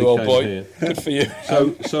 good for you, old boy. Here. Good for you.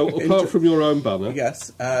 So apart from your own banner,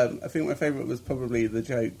 Yes, I think my favourite was probably the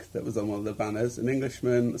joke that was on one of the banners. An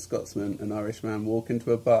Englishman, a Scotsman, an Irishman walk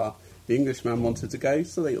into a bar. The Englishman wanted to go,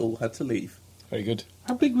 so they all had to leave. Very good.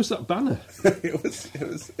 how big was that banner? It was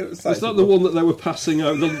Was that sizable. the one that they were passing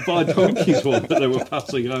over, the by donkeys one that they were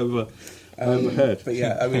passing over overhead? But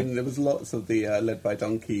yeah, I mean, there was lots of the led by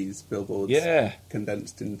donkeys billboards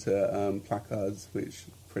condensed into placards, which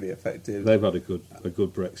pretty effective. They've had a good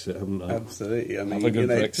Brexit, haven't they? Absolutely. I mean, Have a good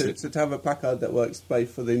Brexit. to have a placard that works both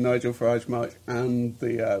for the Nigel Farage march and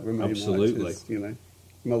the Remain Absolutely. march is,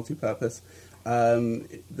 multi-purpose.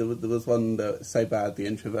 There was one that so bad the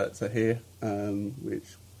introverts are here, which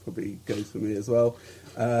probably goes for me as well.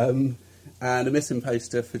 And a missing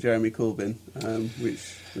poster for Jeremy Corbyn,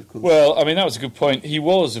 which of course, Well, I mean, that was a good point. He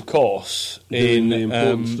was, of course, Doing in the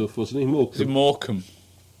important stuff, wasn't he? was it Morecambe.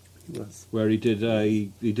 he was. Where he did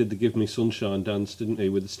the Give Me Sunshine dance, didn't he,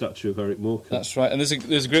 with the statue of Eric Morecambe? That's right. And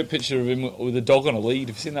there's a great picture of him with a dog on a lead.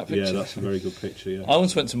 Have you seen that picture? Yeah, that's a very good picture. Yeah. I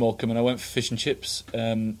once went to Morecambe and I went for fish and chips,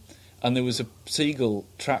 and there was a seagull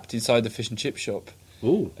trapped inside the fish and chip shop,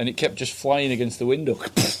 Ooh. and it kept just flying against the window.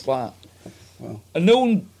 Like that. Wow. And no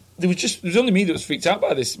one. There was only me that was freaked out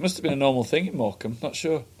by this. It must have been a normal thing in Morecambe. Not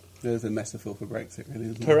sure. There's a metaphor for Brexit,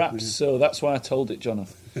 really, isn't Perhaps it? so. That's why I told it, Jono.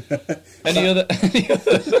 Any other?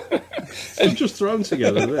 It's just thrown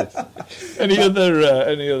together. This. Any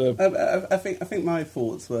other? I think my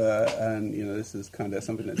thoughts were, and this is kind of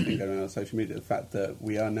something that's been going on social media, the fact that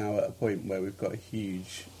we are now at a point where we've got a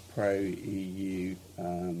huge pro-EU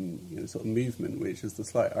sort of movement, which is the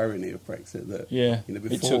slight irony of Brexit. That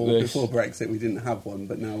before Brexit we didn't have one,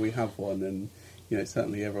 but now we have one, and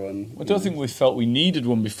certainly everyone. I don't think we felt we needed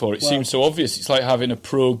one before. It seems so obvious. It's like having a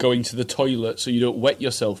pro going to the toilet so you don't wet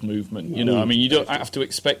yourself movement. I mean, you don't have to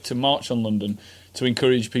expect to march on London to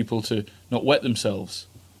encourage people to not wet themselves.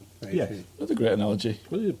 Yeah, That's a great analogy.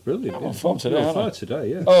 brilliant. I'm on form today, You're on aren't I? fire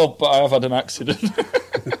today, yeah. Oh, but I have had an accident.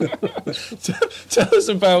 Tell us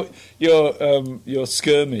about your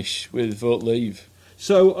skirmish with Vote Leave.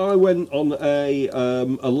 So I went on a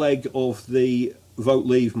leg of the Vote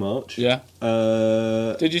Leave march. Yeah.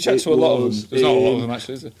 Did you chat to a lot of them? There's not a lot of them,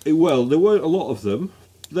 actually, is there? Well, there weren't a lot of them.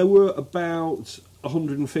 There were about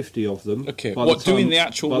 150 of them. Okay. By What, the time- doing the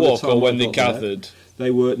actual by the walk time or I when they got there. gathered?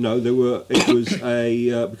 It was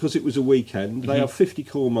because it was a weekend, they have 50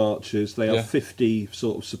 core marchers, they have 50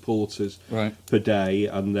 sort of supporters per day,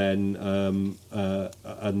 and then,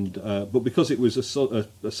 but because it was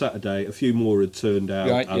a Saturday, a few more had turned out.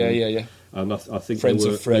 Right, yeah. And I think Friends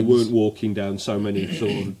of they friends. weren't walking down so many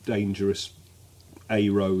sort of dangerous A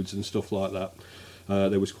roads and stuff like that.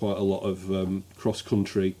 There was quite a lot of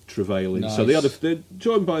cross-country travailing. Nice. So they're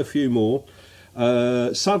joined by a few more.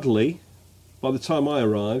 Sadly, by the time I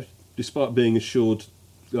arrived, despite being assured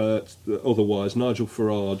otherwise, Nigel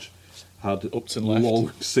Farage had Upped and left.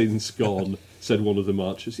 long since gone, said one of the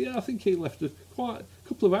marchers. Yeah, I think he left quite a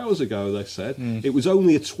couple of hours ago, they said. It was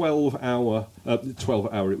only a 12-hour,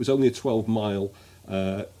 it was only a 12-mile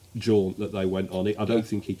jaunt that they went on. I don't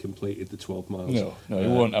think he completed the 12 miles. No, he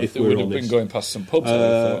wouldn't have. if They we're would have been honest. going past some pubs. I would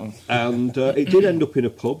have thought. And it did end up in a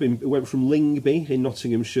pub. It went from Lingby in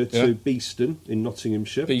Nottinghamshire to Beeston in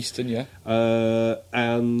Nottinghamshire. Beeston, yeah.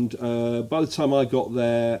 And by the time I got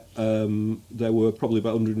there, there were probably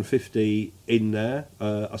about 150 in there.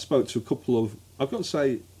 I spoke to a couple of, I've got to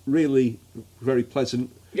say, really very pleasant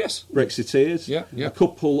Yes. Brexiteers. Yeah. A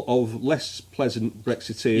couple of less pleasant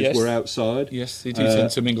Brexiteers Yes. were outside. Yes, they do tend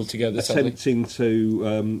to mingle together, sadly. Attempting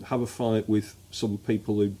to have a fight with some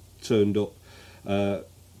people who turned up,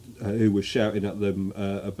 who were shouting at them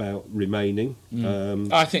about remaining.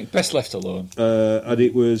 I think best left alone. And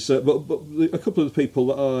it was, but a couple of the people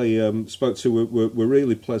that I spoke to were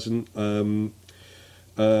really pleasant.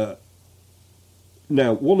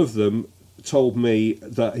 Now, one of them told me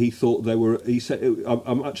that he thought they were. He said,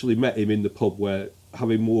 I actually met him in the pub where,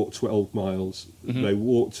 having walked 12 miles, they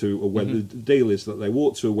walked to a Weather. The deal is that they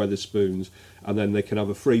walked to a Weatherspoons and then they can have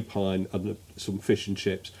a free pint and some fish and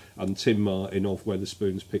chips, and Tim Martin of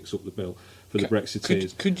Wetherspoons picks up the bill for the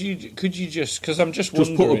Brexiteers. Could you just, because I'm just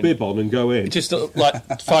wondering... Just put a bib on and go in. Just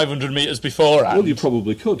like 500 metres beforehand? Well, you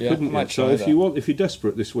probably could, couldn't you? So if you're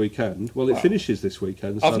desperate this weekend, it finishes this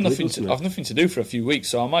weekend. I've nothing to do for a few weeks,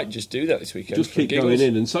 so I might just do that this weekend. Just keep going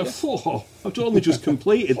in and say, I've only just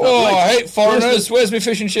completed that. I hate foreigners, where's my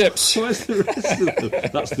fish and chips? Where's the rest of them?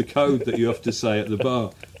 That's the code that you have to say at the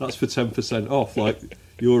bar. That's for 10% off, like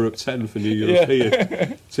Europe 10 for New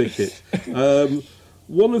European ticket.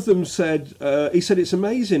 One of them said, he said it's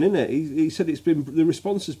amazing, isn't it? He said the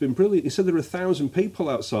response has been brilliant. He said there are 1,000 people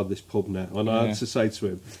outside this pub now, and I had to say to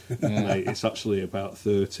him, mate, it's actually about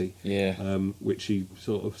 30. Yeah. Which he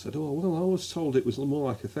sort of said, I was told it was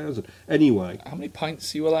more like 1,000. Anyway, how many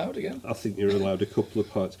pints are you allowed again? I think you're allowed a couple of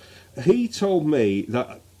pints. He told me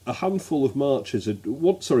that a handful of marchers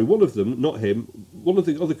one of them, not him, one of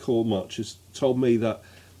the other core marchers told me that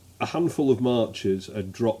a handful of marchers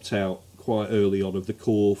had dropped out quite early on of the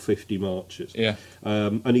core 50 marchers. Yeah.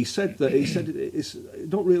 And he said it's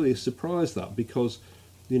not really a surprise that, because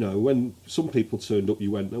when some people turned up, you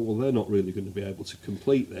went, well, they're not really going to be able to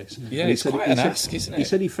complete this. Yeah, it's quite an ask, isn't it? He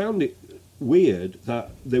said he found it weird that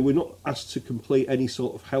they were not asked to complete any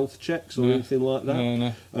sort of health checks or anything like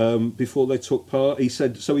that before they took part. He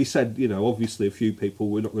said, obviously a few people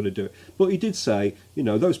were not going to do it. But he did say,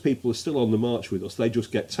 those people are still on the march with us. They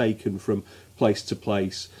just get taken from place to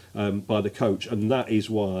place by the coach. And that is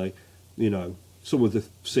why, some of the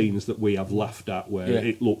scenes that we have laughed at where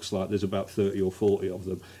it looks like there's about 30 or 40 of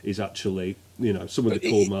them is actually, some of the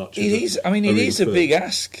core marches. It is a big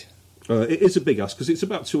ask. It is a big ask because it's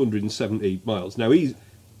about 270 miles. Now,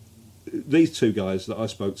 these two guys that I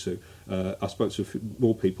spoke to a few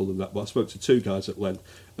more people than that, but I spoke to two guys at length,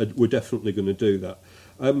 and we're definitely going to do that.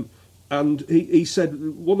 And he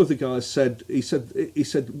said, one of the guys said, he said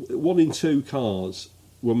 1 in 2 cars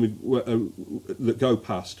that go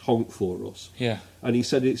past honk for us. Yeah. And he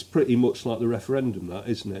said it's pretty much like the referendum, that,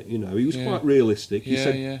 isn't it? He was quite realistic.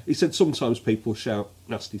 He said sometimes people shout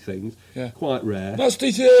nasty things. Yeah. Quite rare.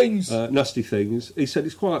 Nasty things. Nasty things. He said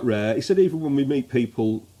it's quite rare. He said even when we meet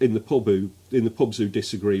people in the pubs who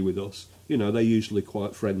disagree with us, they're usually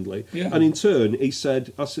quite friendly. Yeah. And in turn, I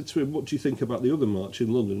said to him, what do you think about the other march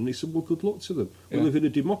in London? And he said, well, good luck to them. We live in a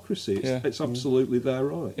democracy. It's absolutely their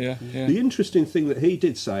right. Yeah. Yeah. The interesting thing that he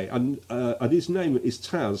did say, and his name is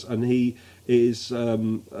Taz, and he is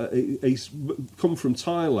he's come from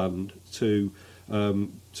Thailand to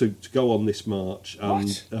go on this march,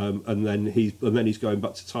 and then he's going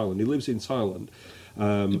back to Thailand. He lives in Thailand.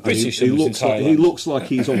 He looks like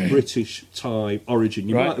he's of British Thai origin.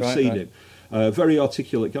 You might have seen him. Very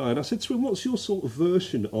articulate guy. And I said to him, what's your sort of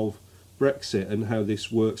version of Brexit and how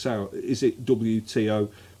this works out? Is it WTO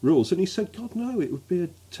rules? And he said, God, no, it would be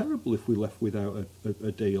terrible if we left without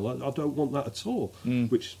a deal. I don't want that at all,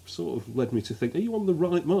 which sort of led me to think, are you on the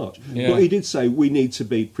right march? Yeah. But he did say we need to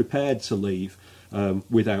be prepared to leave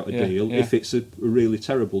without a deal if it's a really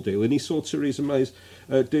terrible deal. And he saw Theresa May's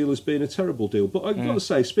deal as being a terrible deal. But I've got to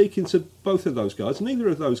say, speaking to both of those guys, neither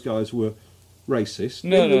of those guys were racist.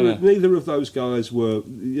 Neither of those guys were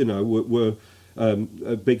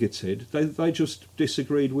bigoted. They just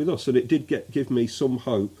disagreed with us, and it did give me some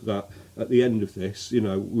hope that at the end of this,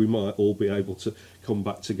 we might all be able to come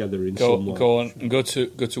back together in some way. Go on and go to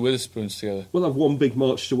Wetherspoons together. We'll have one big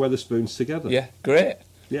march to Wetherspoons together. Yeah, great.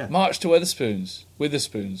 Yeah. March to Witherspoons.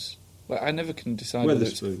 Well, I never can decide whether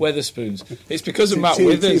it's Wetherspoons. It's because of Matt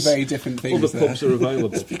Withers. Two very different things. Other pubs are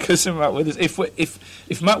available. It's because of Matt Withers.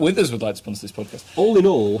 If Matt Withers would like to sponsor this podcast. All in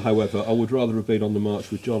all, however, I would rather have been on the march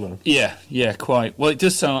with Jono. Yeah, quite. Well, it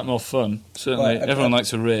does sound like more fun. Certainly, everyone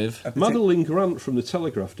likes a rave. Madeline Grant from The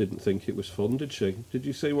Telegraph didn't think it was fun, did she? Did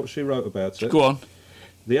you see what she wrote about it? Go on.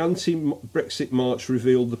 The anti-Brexit march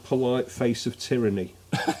revealed the polite face of tyranny.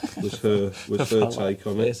 was her take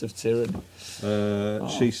on it. Face of tyranny.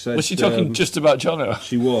 She said. Was she talking just about Jono?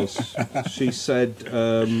 She was. She said.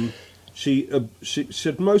 She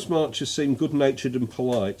said most marchers seemed good-natured and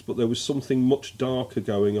polite, but there was something much darker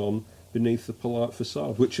going on beneath the polite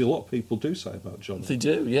facade, which a lot of people do say about Jono. They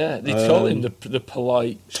do, yeah. They call him the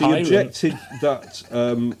polite tyrant. She objected that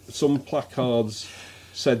some placards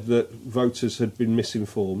said that voters had been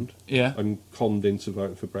misinformed and conned into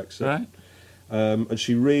voting for Brexit. Right. And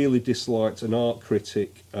she really disliked an art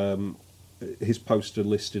critic. His poster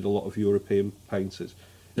listed a lot of European painters.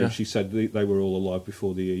 Yeah. And she said they were all alive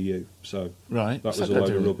before the EU. So that was a load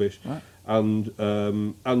of rubbish. Right.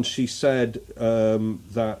 And she said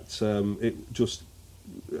that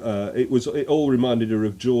it all reminded her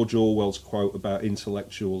of George Orwell's quote about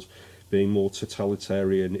intellectuals being more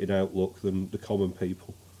totalitarian in outlook than the common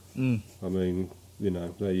people. Mm. I mean,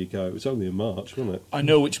 there you go. It was only a march, wasn't it? I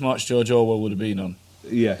know which march George Orwell would have been on.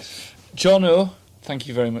 Yes. John O, thank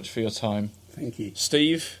you very much for your time. Thank you.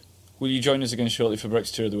 Steve, will you join us again shortly for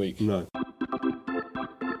Brexiteer of the Week? No.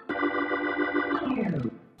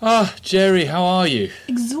 Jerry, how are you?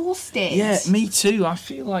 Exhausted. Yeah, me too. I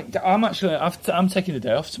feel like I'm taking the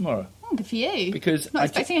day off tomorrow. Oh, good for you. Because Not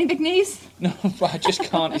expecting any big news? No, but I just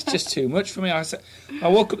can't. It's just too much for me. I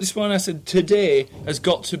woke up this morning, I said, today has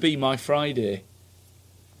got to be my Friday.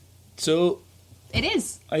 So... It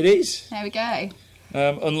is. It is. There we go.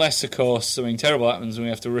 Unless, of course, something terrible happens and we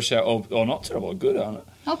have to rush out, or not terrible, good, aren't it?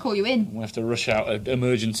 I'll call you in. We have to rush out an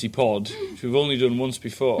emergency pod, which we've only done once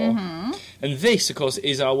before. Mm-hmm. And this, of course,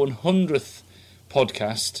 is our 100th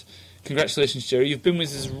podcast. Congratulations, Jerry. You've been with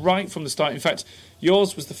us right from the start. In fact,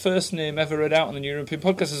 yours was the first name ever read out on the New European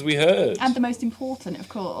Podcast, as we heard. And the most important, of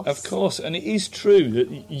course. Of course. And it is true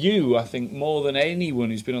that you, I think, more than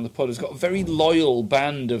anyone who's been on the pod, has got a very loyal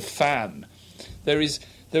band of fan. There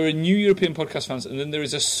are New European Podcast fans, and then there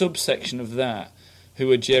is a subsection of that who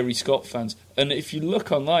are Jerry Scott fans. And if you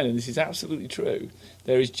look online, and this is absolutely true,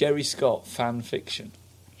 there is Jerry Scott fan fiction.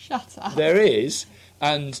 Shut up. There is,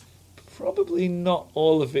 and probably not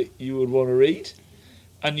all of it you would want to read,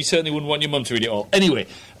 and you certainly wouldn't want your mum to read it all. Anyway,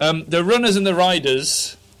 the runners and the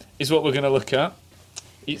riders is what we're going to look at.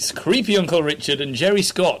 It's creepy Uncle Richard and Jerry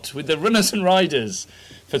Scott with the runners and riders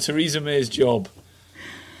for Theresa May's job.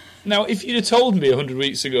 Now, if you'd have told me 100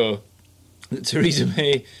 weeks ago that Theresa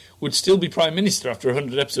May would still be Prime Minister after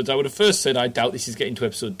 100 episodes, I would have first said, I doubt this is getting to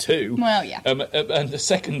episode 2. Well, yeah. And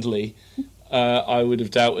secondly, I would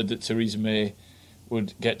have doubted that Theresa May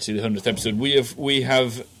would get to the 100th episode. We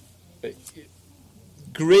have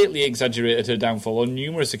greatly exaggerated her downfall on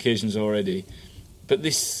numerous occasions already, but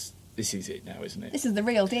this is it now, isn't it? This is the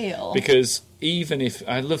real deal. Because even if...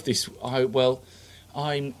 I love this...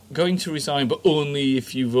 I'm going to resign, but only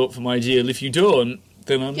if you vote for my deal. If you don't,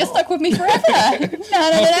 then I'm You're not. stuck with me forever.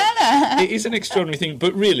 No. It is an extraordinary thing.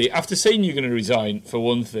 But really, after saying you're going to resign for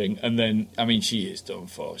one thing, and then, I mean, she is done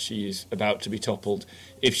for. She is about to be toppled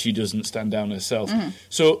if she doesn't stand down herself. Mm-hmm.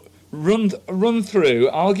 So run through.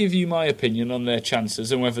 I'll give you my opinion on their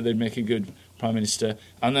chances and whether they'd make a good Prime Minister.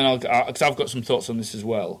 And then because I've got some thoughts on this as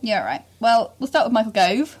well. Yeah, right. Well, we'll start with Michael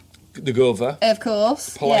Gove. The Gover. Of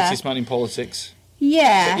course. Politest man in politics.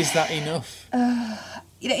 Yeah. But is that enough?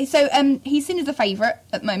 So he's seen as a favourite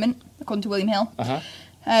at the moment, according to William Hill.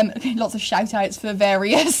 Lots of shout-outs for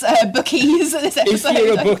various bookies this episode. If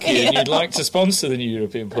you're a bookie and you'd like to sponsor the New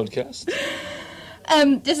European Podcast...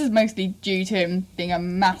 this is mostly due to him being a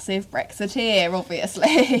massive Brexiteer,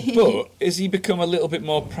 obviously. But has he become a little bit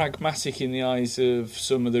more pragmatic in the eyes of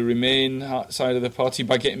some of the Remain side of the party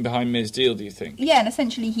by getting behind May's deal, do you think? Yeah, and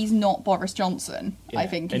essentially he's not Boris Johnson, I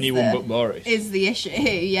think. Anyone but Boris. Is the issue,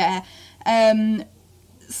 yeah.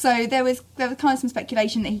 So there was kind of some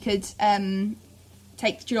speculation that he could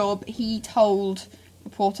take the job. He told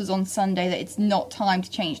reporters on Sunday that it's not time to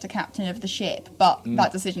change the captain of the ship, but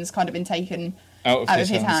that decision's kind of been taken... Out of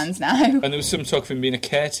his hands now. And there was some talk of him being a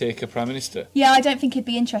caretaker Prime Minister. Yeah, I don't think he'd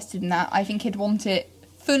be interested in that. I think he'd want it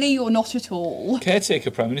fully or not at all. Caretaker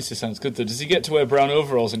Prime Minister sounds good, though. Does he get to wear brown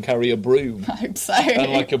overalls and carry a broom? I hope so.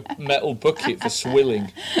 And like a metal bucket for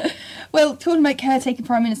swilling? Well, talking about caretaker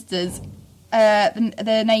Prime Ministers,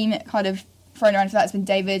 the name kind of thrown around for that has been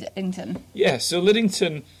David Lidington. Yeah, so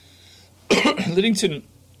Lidington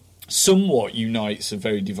somewhat unites a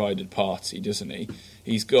very divided party, doesn't he?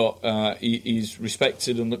 He's got he's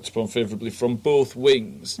respected and looked upon favourably from both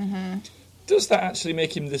wings. Mm-hmm. Does that actually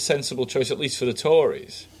make him the sensible choice, at least for the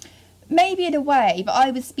Tories? Maybe in a way, but I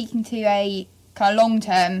was speaking to a kind of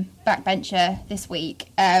long-term backbencher this week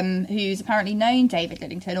who's apparently known David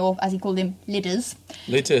Lidington, or as he called him, Lidders.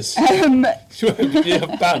 Lidders. You have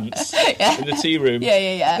bants in the tea room.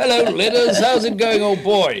 Yeah. Hello, Lidders. How's it going, old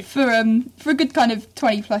boy? For a good kind of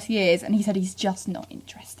 20-plus years, and he said he's just not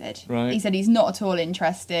interested. Right. He said he's not at all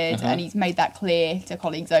interested, and he's made that clear to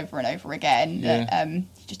colleagues over and over again that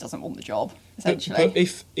he just doesn't want the job,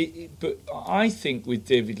 essentially. But I think with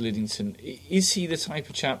David Lidington, is he the type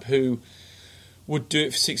of chap who would do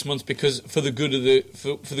it for 6 months because for the good of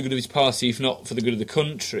for the good of his party, if not for the good of the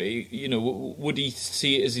country? You know, would he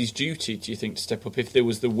see it as his duty, do you think, to step up if there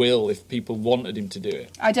was the will, if people wanted him to do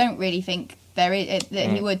it? I don't really think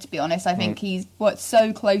he would, to be honest. I think he's worked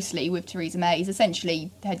so closely with Theresa May. He's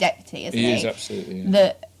essentially her deputy, isn't he? He is, absolutely.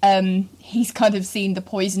 Yeah. That he's kind of seen the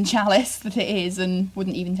poison chalice that it is and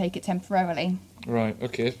wouldn't even take it temporarily. Right,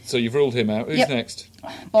 okay. So you've ruled him out. Who's next?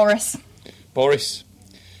 Boris.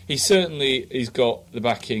 He's got the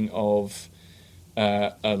backing of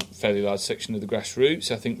a fairly large section of the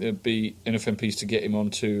grassroots. I think there'd be enough MPs to get him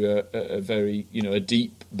onto a very, a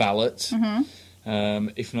deep ballot,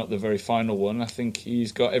 if not the very final one. I think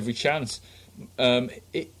he's got every chance.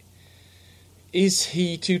 Is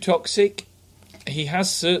he too toxic? He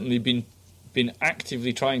has certainly been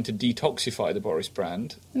actively trying to detoxify the Boris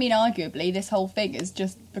brand. I mean, arguably, this whole thing is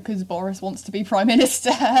just because Boris wants to be Prime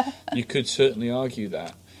Minister. You could certainly argue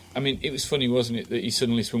that. I mean, it was funny, wasn't it, that he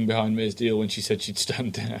suddenly swung behind May's deal when she said she'd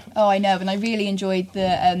stand down. Oh, I know, and I really enjoyed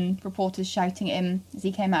the reporters shouting at him as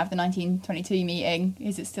he came out of the 1922 meeting,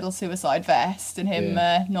 is it still a suicide vest? And him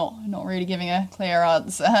not really giving a clear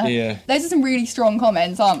answer. Yeah. Those are some really strong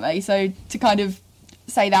comments, aren't they? So to kind of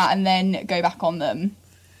say that and then go back on them.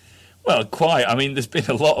 Well, quite. I mean, there's been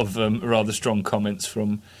a lot of rather strong comments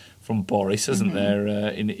from Boris, hasn't there,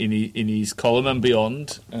 in his column and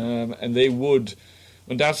beyond, and they would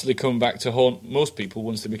undoubtedly come back to haunt most people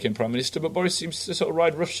once they became Prime Minister, but Boris seems to sort of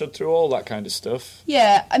ride roughshod through all that kind of stuff.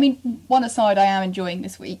 Yeah, I mean, one aside I am enjoying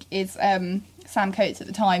this week is Sam Coates at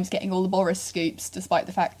the Times getting all the Boris scoops, despite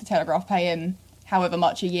the fact the Telegraph pay him however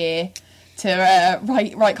much a year to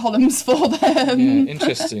write columns for them. Yeah,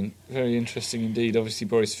 interesting. Very interesting indeed. Obviously,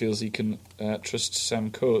 Boris feels he can trust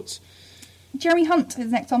Sam Coates. Jeremy Hunt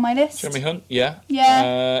is next on my list. Jeremy Hunt, yeah.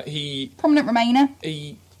 Yeah. He prominent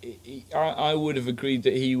Remainer. I would have agreed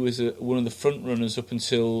that he was one of the front runners up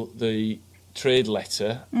until the trade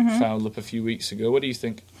letter fouled up a few weeks ago. What do you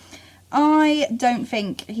think? I don't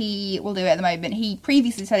think he will do it at the moment. He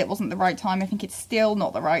previously said it wasn't the right time. I think it's still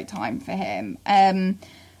not the right time for him.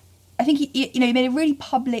 I think he made a really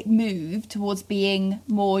public move towards being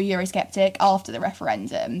more Eurosceptic after the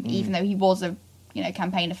referendum, even though he was a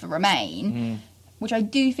campaigner for Remain, which I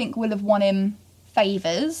do think will have won him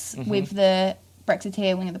favours with the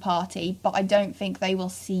Brexiteer wing of the party, but I don't think they will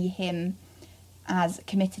see him as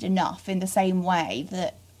committed enough in the same way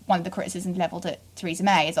that one of the criticisms levelled at Theresa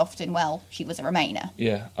May is often, well, she was a Remainer.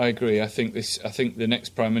 Yeah, I agree. I think the next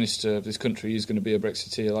Prime Minister of this country is going to be a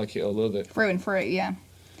Brexiteer, like it or love it. Through and through, yeah.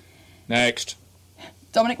 Next.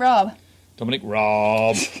 Dominic Raab. Dominic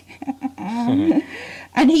Raab.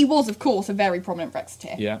 And he was, of course, a very prominent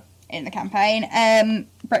Brexiteer in the campaign.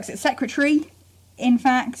 Brexit Secretary, in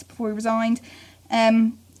fact, before he resigned.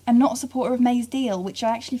 And not a supporter of May's deal, which I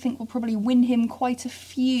actually think will probably win him quite a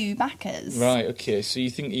few backers. Right, okay. So you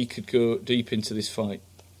think he could go deep into this fight?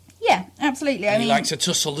 Yeah, absolutely. He likes a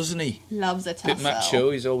tussle, doesn't he? Loves a tussle. Bit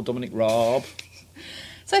macho, he's old Dominic Raab.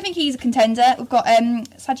 So I think he's a contender. We've got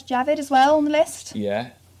Sajid Javid as well on the list. Yeah.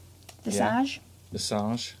 The Saj. The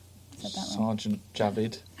Saj. Sergeant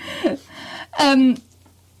Javid.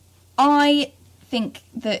 I think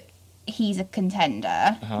that he's a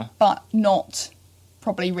contender, but not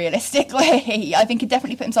probably realistically. I think he'd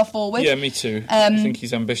definitely put himself forward. Yeah, me too. I think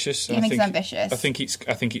he's ambitious. I think he's ambitious. I think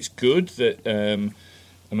it's good that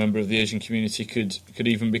a member of the Asian community could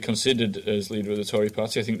even be considered as leader of the Tory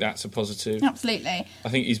party. I think that's a positive. Absolutely. I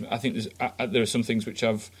think there are some things which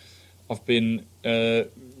I've been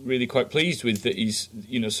really quite pleased with that he's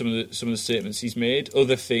some of the statements he's made.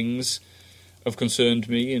 Other things have concerned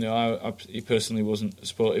me. He personally wasn't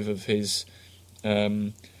supportive of his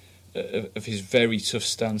very tough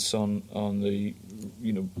stance on the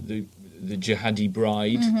jihadi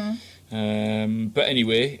bride. But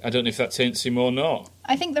anyway, I don't know if that taints him or not.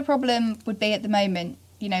 I think the problem would be at the moment,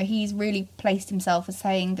 he's really placed himself as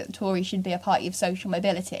saying that the Tories should be a party of social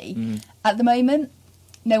mobility. At the moment,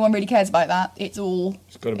 no one really cares about that. It's all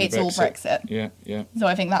Brexit. Yeah. So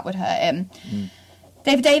I think that would hurt him.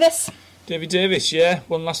 David Davis. David Davis, yeah.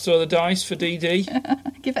 One last throw of the dice for DD.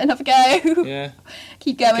 Give it another go. Yeah.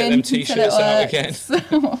 Keep going. Get them T-shirts out again.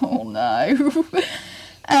 Oh, no.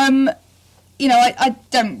 I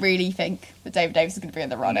don't really think that David Davis is going to be in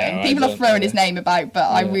the running. No, People are throwing his name about, but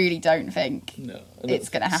I really don't think it's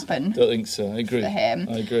going to happen. I don't think so. I agree. For him.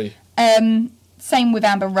 I agree. Same with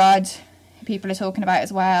Amber Rudd, who people are talking about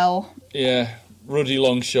as well. Yeah. Ruddy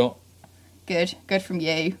long shot. Good from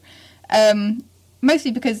you.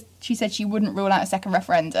 Mostly because she said she wouldn't rule out a second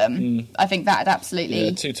referendum. I think that'd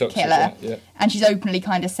absolutely kill her. Yeah. And she's openly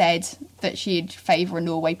kind of said that she'd favour a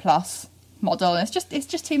Norway Plus model. And it's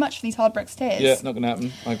just too much for these hard Brexiteers. Yeah, not going to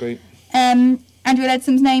happen. I agree. Andrew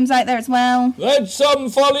Leadsom's name's out there as well.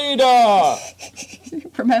 Leadsom for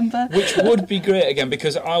leader! Remember? Which would be great again,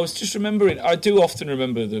 because I was just remembering, I do often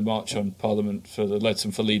remember the March on Parliament for the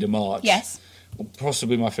Leadsom for Leader March. Yes.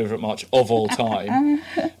 Possibly my favourite march of all time.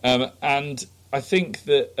 And I think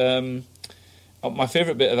that my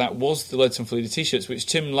favourite bit of that was the Leadsom for Leader T-shirts, which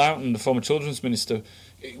Tim Loughton, the former Children's Minister,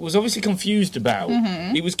 was obviously confused about.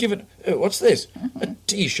 He was given, what's this? A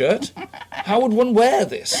T-shirt? How would one wear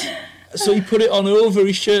this? So he put it on over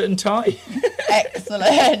his shirt and tie.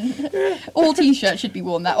 Excellent. All T-shirts should be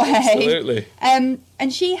worn that way. Absolutely. And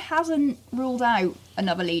she hasn't ruled out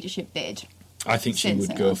another leadership bid. I think she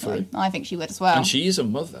would go for it. I think she would as well. And she is a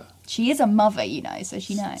mother. She is a mother, so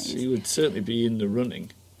she knows. She would certainly be in the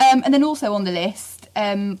running. And then also on the list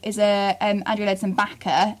is Andrew Leadsom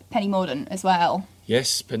backer, Penny Mordaunt, as well.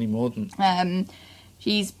 Yes, Penny Mordaunt.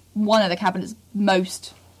 She's one of the Cabinet's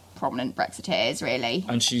most prominent Brexiteers, really.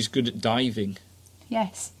 And she's good at diving.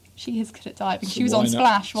 Yes, she is good at diving. So she was on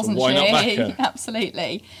Splash, wasn't why she? not back her?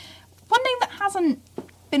 Absolutely. One name that hasn't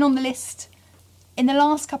been on the list in the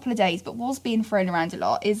last couple of days, but was being thrown around a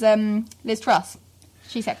lot, is Liz Truss.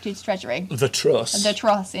 She's Secretary to Treasury. The Truss. The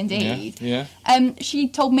Truss, indeed. Yeah. She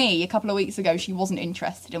told me a couple of weeks ago she wasn't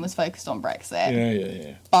interested and was focused on Brexit.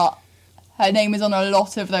 Yeah. But her name is on a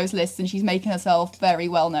lot of those lists, and she's making herself very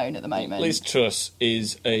well known at the moment. Liz Truss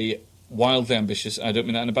is a wildly ambitious, I don't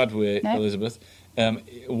mean that in a bad way, No. Elizabeth,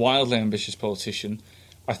 wildly ambitious politician.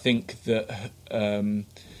 I think that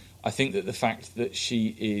the fact that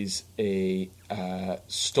she is a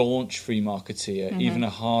staunch free marketeer, even a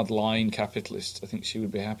hard-line capitalist, I think she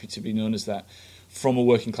would be happy to be known as that, from a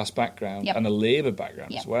working class background and a Labour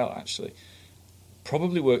background as well, actually,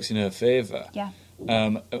 probably works in her favour. Yeah.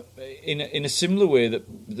 In a similar way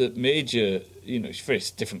that Major, she's a very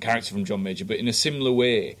different character from John Major, but in a similar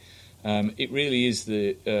way, it really is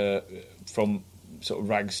from sort of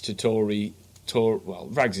rags to Tory. Well,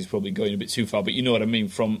 rags is probably going a bit too far, but you know what I mean.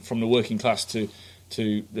 From the working class to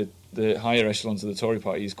the higher echelons of the Tory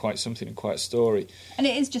party is quite something and quite a story. And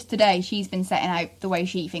it is just today she's been setting out the way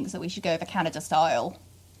she thinks that we should go with a Canada style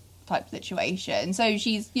type situation. So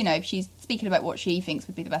she's speaking about what she thinks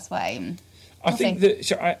would be the best way. And I think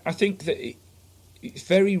that it's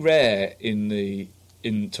very rare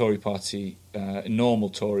in Tory party, in normal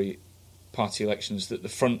Tory party elections, that the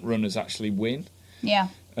front runners actually win. Yeah.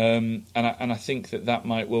 And I think that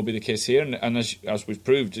might well be the case here. And as we've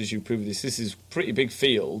proved, as you proved this is a pretty big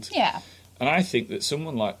field. Yeah. And I think that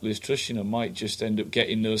someone like Liz Truss, might just end up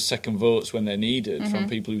getting those second votes when they're needed from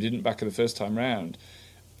people who didn't back her the first time round,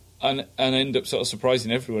 and end up sort of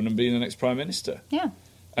surprising everyone and being the next Prime Minister. Yeah.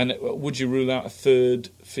 And would you rule out a third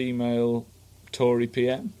female Tory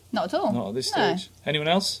PM? Not at all. Not at this stage. Anyone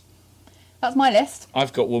else? That's my list.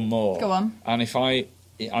 I've got one more. Go on. And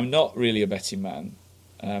I'm not really a betting man,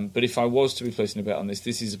 but if I was to be placing a bet on this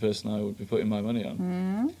is the person I would be putting my money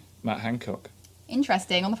on. Matt Hancock.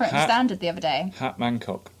 Interesting. On the front of the Standard the other day. Hat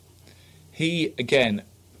Mancock. He, again,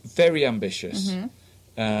 very ambitious,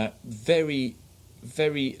 very,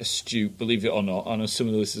 very astute, believe it or not. I know some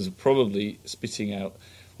of the listeners are probably spitting out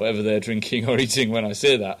whatever they're drinking or eating when I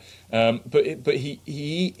say that. But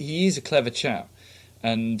he is a clever chap,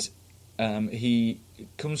 and he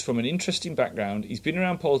comes from an interesting background. He's been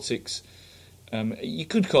around politics. You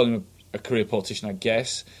could call him a career politician, I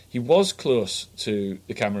guess. He was close to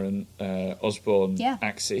the Cameron-Osborne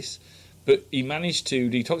axis, but he managed to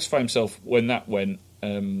detoxify himself when that went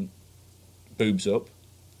boobs up.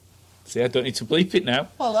 See, I don't need to bleep it now.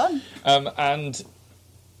 Well done.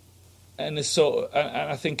 And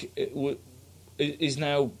I think is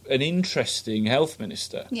now an interesting health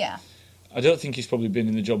minister. Yeah. I don't think he's probably been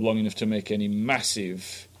in the job long enough to make any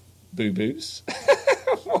massive boo-boos.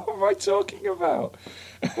 What am I talking about?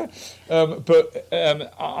 But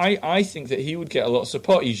I think that he would get a lot of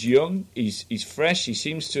support. He's young, he's fresh, he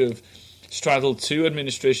seems to have straddled two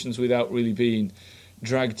administrations without really being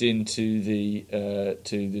dragged into the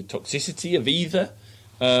toxicity of either.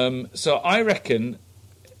 So I reckon,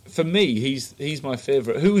 for me, he's my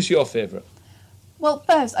favourite. Who was your favourite? Well,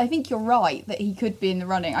 first, I think you're right that he could be in the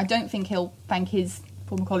running. I don't think he'll thank his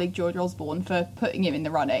former colleague George Osborne for putting him in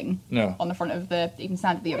the running. No. On the front of the Evening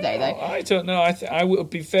Standard the other day, though. I don't know. I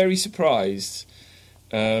would be very surprised.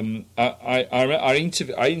 I've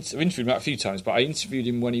interviewed him a few times, but I interviewed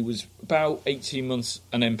him when he was about 18 months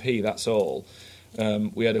an MP, that's all.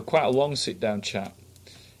 We had quite a long sit-down chat,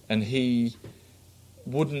 and he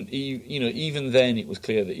wouldn't, even then it was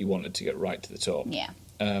clear that he wanted to get right to the top. Yeah.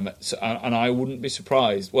 So I wouldn't be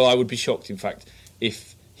surprised. Well, I would be shocked, in fact,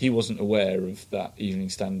 if he wasn't aware of that Evening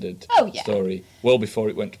Standard story well before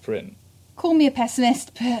it went to print. Call me a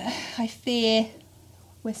pessimist, but I fear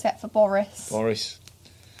we're set for Boris. Boris.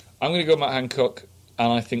 I'm going to go Matt Hancock,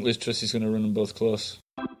 and I think Liz Truss is going to run them both close.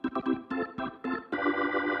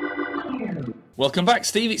 Welcome back,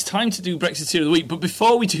 Steve. It's time to do Brexiteer of the Week, but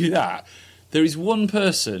before we do that, there is one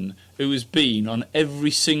person who has been on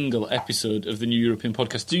every single episode of the New European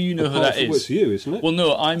Podcast. Do you know who that is? It's you, isn't it? Well,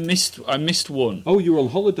 no, I missed one. Oh, you were on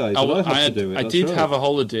holidays, and I had to do it. I did have a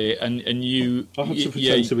holiday, and you... I had to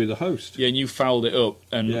pretend to be the host. Yeah, and you fouled it up,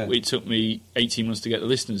 and it took me 18 months to get the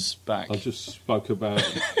listeners back. I just spoke about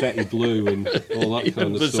Betty Blue and all that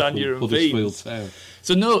kind of stuff. Lasagna and beans. Town.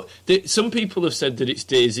 So no, some people have said that it's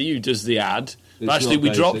Daisy who does the ad. But actually, we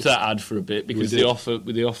dropped that ad for a bit because the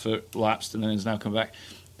offer lapsed and then has now come back.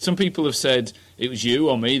 Some people have said it was you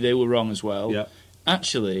or me. They were wrong as well. Yeah.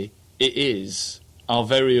 Actually, it is our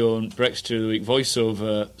very own Brexiteer of the Week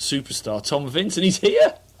voiceover superstar, Tom Vince, and he's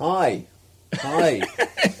here. Hi.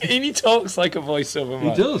 And he talks like a voiceover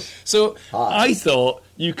man. He does. So Hi. I thought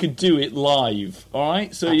you could do it live. All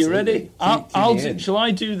right. So Absolutely. you ready? I'll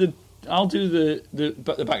do the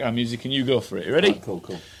background music and you go for it. You ready? Cool.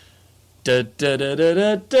 Da da da da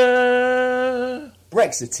da da.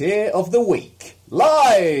 Brexiteer of the Week.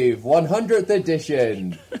 Live! 100th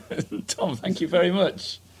edition. Tom, thank you very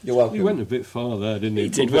much. You're welcome. He went a bit far there, didn't he? He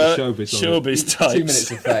did Put a well. bit of showbiz on it. Showbiz types. 2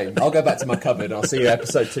 minutes of fame. I'll go back to my cupboard and I'll see you at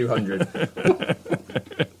episode 200.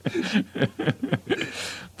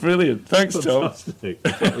 Brilliant. Thanks, Tom. Fantastic.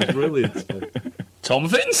 That was brilliant. Tom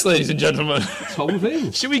Vince, ladies and gentlemen. Tom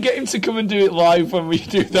Vince. Should we get him to come and do it live when we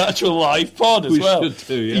do the actual live pod as well? We should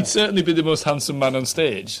do, yeah. He'd certainly be the most handsome man on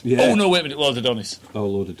stage. Yeah. Oh, no, wait a minute. Lord Adonis. Oh,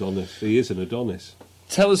 Lord Adonis. He is an Adonis.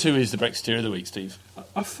 Tell us who is the Brexiteer of the Week, Steve.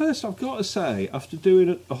 I've got to say, after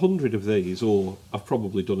doing 100 of these, or I've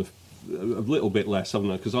probably done a little bit less,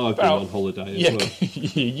 haven't I? Because I've been on holiday as well.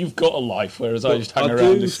 You've got a life, whereas I just hang I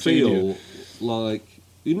around do the studio. feel like,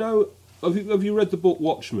 have you read the book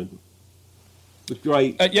Watchmen? The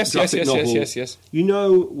great graphic novel. Yes. You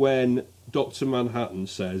know when Dr. Manhattan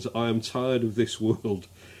says, I am tired of this world,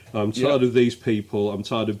 I'm tired of these people, I'm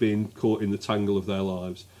tired of being caught in the tangle of their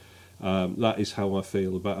lives. That is how I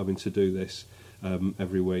feel about having to do this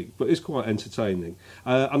every week. But it's quite entertaining.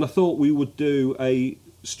 And I thought we would do a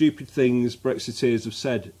Stupid Things Brexiteers Have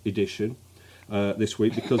Said edition this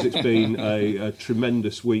week because it's been a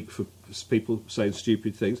tremendous week for people saying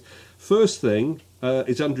stupid things. First thing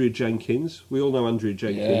is Andrea Jenkins. We all know Andrea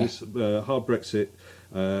Jenkins, hard Brexit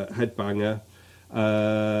headbanger,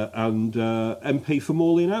 and MP for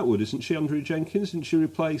Morley and Outwood, isn't she, Andrea Jenkins? Didn't she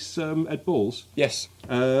replace Ed Balls? Yes.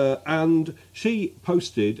 And she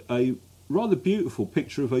posted a rather beautiful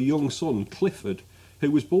picture of her young son, Clifford,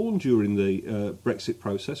 who was born during the Brexit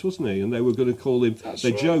process, wasn't he? And they were going to call him...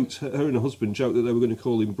 joked, her and her husband joked that they were going to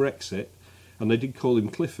call him Brexit, and they did call him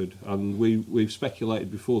Clifford. And we've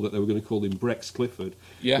speculated before that they were going to call him Brex Clifford,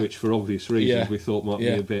 which for obvious reasons we thought might be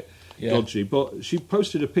a bit dodgy. But she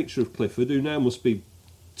posted a picture of Clifford, who now must be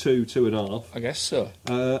 2.5. I guess so.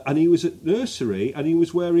 And he was at nursery, and he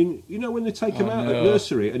was wearing... You know when they take him out at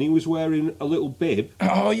nursery, and he was wearing a little bib?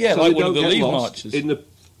 Oh, yeah, so like one of the leave marches.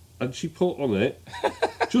 And she put on it,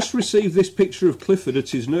 just received this picture of Clifford at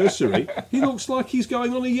his nursery. He looks like he's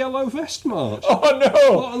going on a yellow vest march. Oh,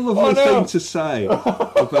 no! What a lovely thing to say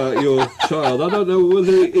about your child. I don't know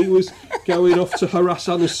whether he was going off to harass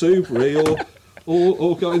Anna Soubry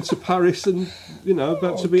or going to Paris and,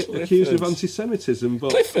 about to be accused of anti-Semitism.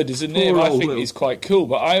 But Clifford is a name I think is quite cool,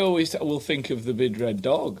 but I always will think of the big red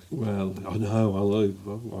dog. Well, I know,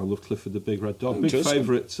 I love Clifford the big red dog.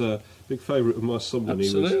 Big favourite of my son when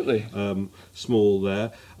he was small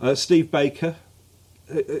there. Steve Baker.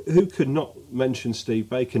 Who could not mention Steve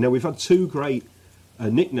Baker? Now, we've had two great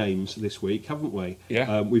nicknames this week, haven't we?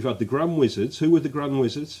 Yeah. We've had the Grand Wizards. Who were the Grand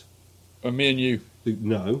Wizards? Me and you.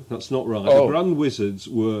 No, that's not right. Oh. The Grand Wizards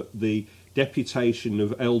were the deputation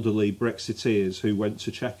of elderly Brexiteers who went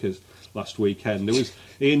to Chequers last weekend. There was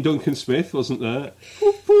Ian Duncan Smith, wasn't there?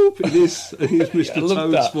 Whoop, whoop, in his Mr.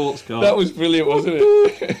 Toad sports car. That was brilliant, wasn't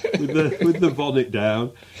it? with the bonnet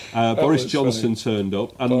down. Boris Johnson turned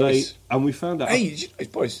up, and we found out. Hey,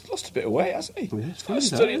 Boris lost a bit of weight, hasn't he? Yeah, That's a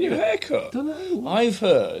stunning new haircut. Don't know. I've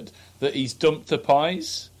heard that he's dumped the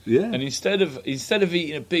pies. Yeah. And instead of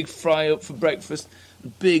eating a big fry up for breakfast, a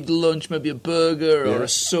big lunch, maybe a burger or a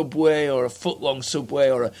Subway or a footlong Subway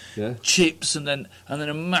or chips, and then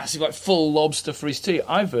a massive full lobster for his tea.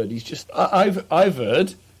 I've heard he's just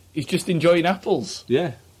enjoying apples.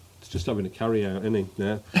 Yeah, it's just having a carry out, isn't he?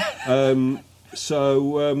 Now,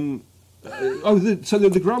 so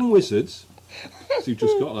the Grand Wizards. So you've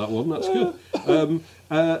just got that one. That's good.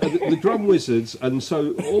 The Grand Wizards, and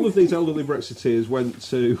so all of these elderly Brexiteers went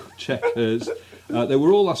to Chequers. They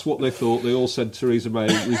were all asked what they thought. They all said Theresa May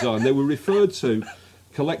resign. They were referred to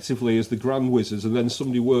collectively as the Grand Wizards, and then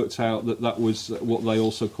somebody worked out that was what they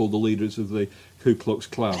also called the leaders of the Ku Klux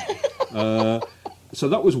Klan. So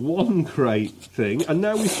that was one great thing, and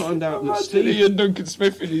now we find out that Steve Ian Duncan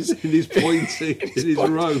Smith in his pointing, in his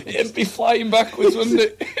robe. It'd be flying backwards, wouldn't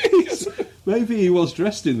it? Maybe he was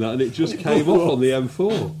dressed in that and it just came off on the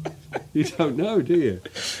M4. You don't know, do you?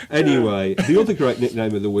 Anyway, the other great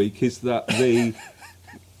nickname of the week is that the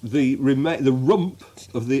rump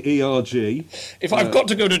of the ERG. If I've got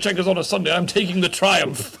to go to Checkers on a Sunday, I'm taking the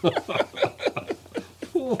Triumph.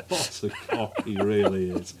 What a cock he really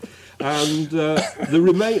is. And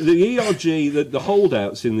the ERG, the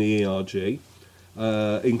holdouts in the ERG,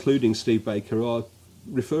 including Steve Baker, are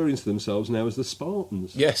referring to themselves now as the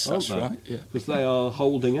Spartans. Yes, aren't that's they? right. Yeah. Because they are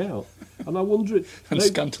holding out. And I wonder... and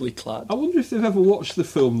scantily clad. I wonder if they've ever watched the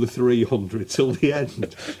film The 300 till the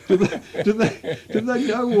end. Do they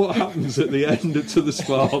know what happens at the end to the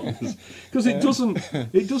Spartans? Because it doesn't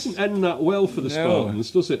end that well for the Spartans,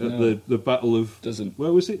 does it? At the Battle of... Doesn't.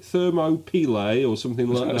 Where was it? Thermopylae or something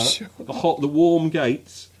like that? Sure. The warm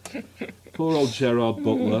gates. Poor old Gerard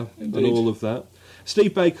Butler and all of that.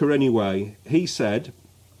 Steve Baker, anyway, he said,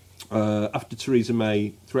 after Theresa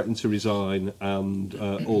May threatened to resign and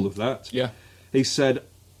all of that, he said,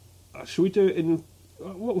 should we do it in...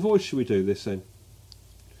 What voice should we do this in?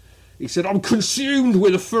 He said, I'm consumed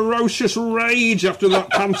with a ferocious rage after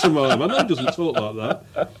that pantomime. I know he doesn't talk like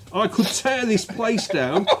that. I could tear this place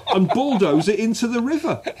down and bulldoze it into the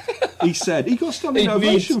river, he said. He got standing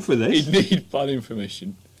ovation for this. He'd need planning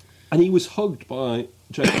permission. And he was hugged by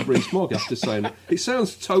Jacob Rees-Mogg after saying, it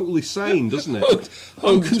sounds totally sane, doesn't it?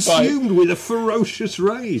 I'm consumed with a ferocious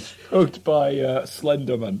rage. Hugged by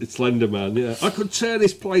Slenderman. Slenderman, yeah. I could tear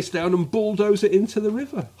this place down and bulldoze it into the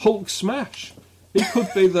river. Hulk smash. He could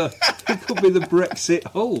be the Brexit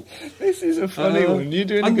Hulk. This is a funny one. You're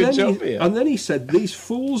doing a good job here. And then he said, these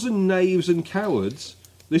fools and knaves and cowards...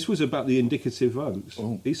 This was about the indicative votes.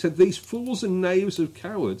 Oh. He said, these fools and knaves of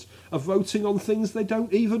cowards are voting on things they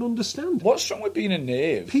don't even understand. What's wrong with being a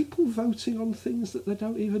knave? People voting on things that they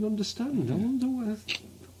don't even understand. Yeah. I wonder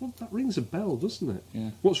well, that rings a bell, doesn't it?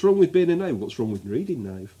 Yeah. What's wrong with being a knave? What's wrong with reading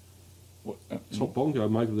knave? Top Bongo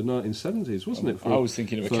made of the 1970s, wasn't it? I was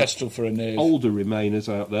thinking of a kestrel for a knave. Older Remainers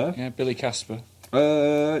out there. Yeah, Billy Casper.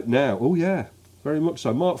 Very much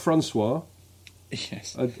so. Mark Francois.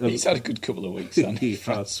 Yes, he's had a good couple of weeks, hasn't he,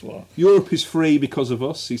 Francois? Europe is free because of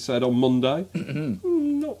us, he said on Monday.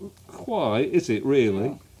 Not quite, is it, really?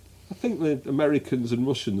 No. I think the Americans and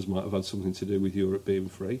Russians might have had something to do with Europe being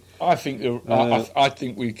free. I think I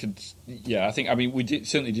think we could. Yeah, I mean, we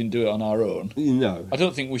certainly didn't do it on our own. No, I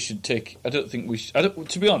don't think we should take. I don't think we should.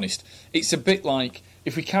 To be honest, it's a bit like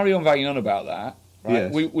if we carry on banging on about that.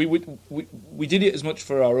 Right? Yes. We did it as much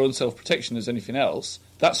for our own self-protection as anything else.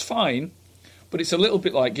 That's fine. But it's a little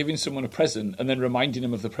bit like giving someone a present and then reminding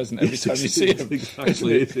them of the present every time you see them.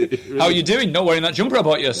 Exactly. Really... How are you doing? Not wearing that jumper I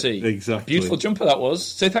bought you, see? Exactly. Beautiful jumper that was.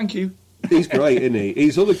 Say thank you. He's great, isn't he?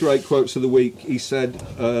 His other great quotes of the week, he said,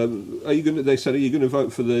 they said, are you going to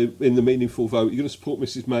vote in the meaningful vote? You're going to support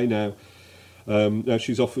Mrs May now? Now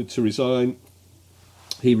she's offered to resign.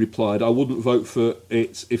 He replied, I wouldn't vote for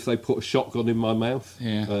it if they put a shotgun in my mouth,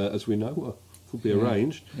 as we know. Could be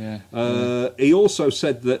arranged. He also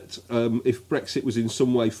said that if Brexit was in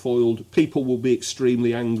some way foiled, people will be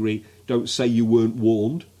extremely angry. Don't say you weren't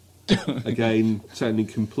warned. Again, sounding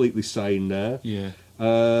completely sane there.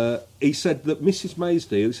 He said that Mrs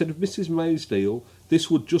Maysdeal, of Mrs Maysdeal, this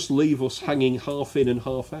would just leave us hanging half in and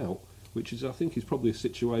half out, which is, I think, is probably a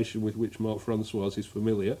situation with which Mark Francois is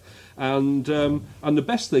familiar. And the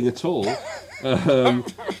best thing at all... I've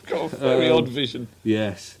got a very odd vision.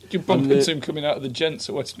 Yes. You bump into him coming out of the gents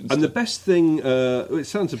at Westminster. And the best thing... it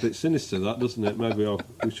sounds a bit sinister, that, doesn't it? Maybe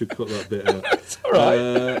we should cut that bit out. It's all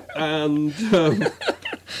right. I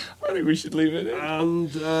think we should leave it in.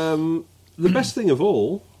 And the best thing of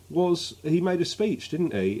all was he made a speech,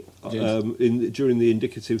 didn't he? Yes. During the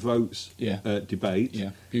indicative votes debate.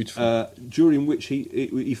 Yeah, beautiful. During which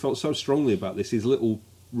he felt so strongly about this, his little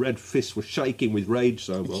red fist was shaking with rage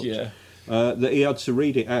so much that he had to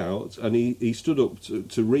read it out, and he stood up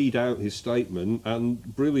to read out his statement,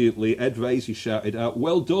 and brilliantly Ed Vaizey shouted out,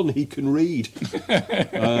 "Well done, he can read."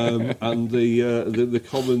 And the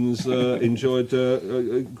Commons enjoyed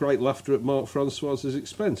great laughter at Mark Francois's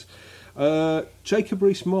expense. Jacob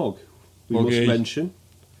Rees-Mogg, we must mention.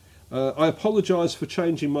 I apologise for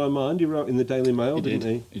changing my mind, he wrote in the Daily Mail,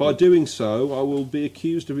 didn't he? By doing so, I will be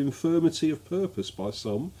accused of infirmity of purpose by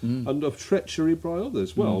some and of treachery by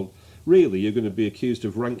others. Well, really, you're going to be accused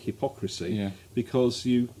of rank hypocrisy because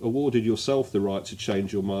you awarded yourself the right to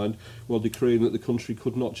change your mind while decreeing that the country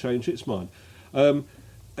could not change its mind.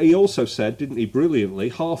 he also said, didn't he, brilliantly,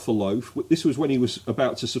 half a loaf. This was when he was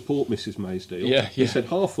about to support Mrs. Maysdeal. Yeah. He said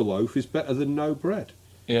half a loaf is better than no bread.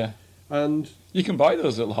 Yeah. And you can buy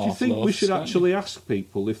those little half loaves. Do you think we should actually ask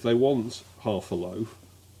people if they want half a loaf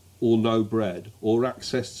or no bread or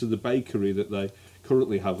access to the bakery that they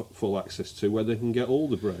currently have full access to, where they can get all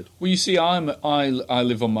the bread? Well, you see, I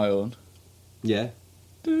live on my own. Yeah.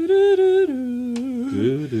 Ladies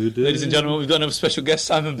and gentlemen, we've got another special guest.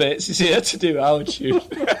 Simon Bates is here to do our tune.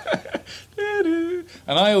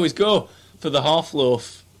 And I always go for the half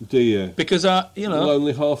loaf. Do you? Because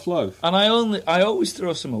lonely half loaf. And I always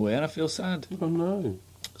throw some away, and I feel sad. Oh no!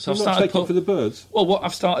 So I've started taking for the birds. Well, what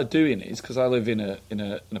I've started doing is, because I live in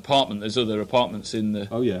an apartment. There's other apartments in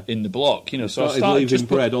the in the block. So I started leaving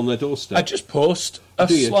bread on their doorstep. I just post a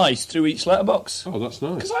slice through each letterbox. Oh, that's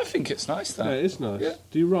nice. Because I think it's nice. That it is nice. Yeah.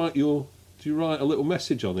 Do you write a little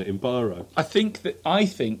message on it in biro? I think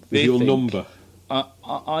with your number.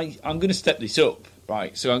 I'm going to step this up,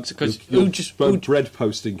 right? So because bread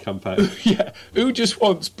posting campaign. Yeah, who just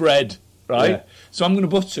wants bread, right? Yeah. So I'm going to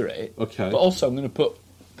butter it. Okay. But also I'm going to put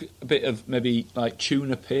a bit of maybe like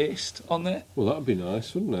tuna paste on there. Well, that'd be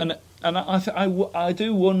nice, wouldn't it? And I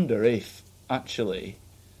do wonder if actually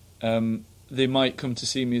they might come to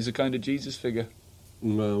see me as a kind of Jesus figure.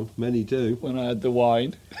 Well, many do. When I had the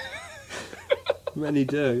wine. Many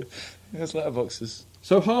do. There's letterboxes.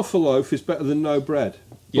 So half a loaf is better than no bread.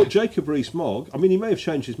 Yeah. But Jacob Rees-Mogg, I mean, he may have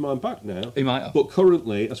changed his mind back now. He might have. But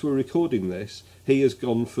currently, as we're recording this, he has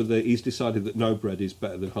gone for he's decided that no bread is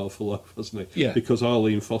better than half a loaf, hasn't he? Yeah. Because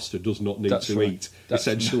Arlene Foster does not need to eat,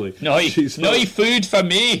 essentially. No food for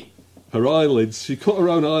me! Her eyelids, she cut her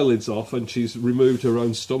own eyelids off and she's removed her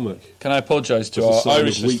own stomach. Can I apologise to our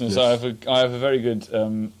Irish listeners? I have a very good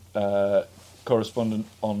correspondent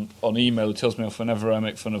on email who tells me off whenever I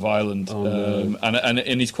make fun of Ireland,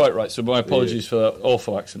 and he's quite right. So my apologies for that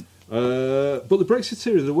awful accent. But the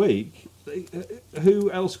Brexiteer of the week,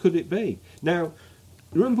 who else could it be? Now,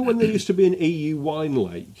 remember when there used to be an EU wine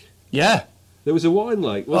lake? Yeah. There was a wine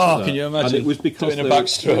lake, wasn't there? Can you imagine? And it was because doing a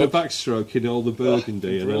backstroke in all the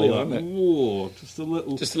Burgundy and all that. Whoa, just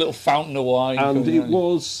a little fountain of wine. And it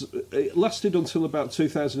lasted until about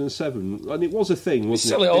 2007, and it was a thing, wasn't it?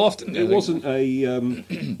 Sell it all often. It wasn't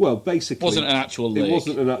basically, it wasn't an actual lake. It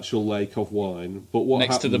wasn't an actual lake of wine, but what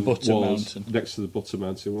next to the Butter Mountain. Next to the Butter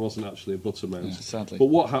Mountain, it wasn't actually a Butter Mountain. Yeah, sadly. But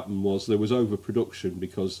what happened was there was overproduction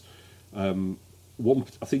because I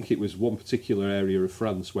think it was one particular area of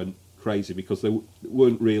France went crazy because there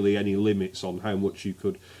weren't really any limits on how much you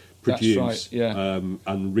could produce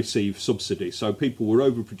and receive subsidy. So people were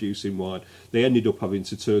overproducing wine. They ended up having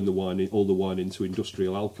to turn all the wine into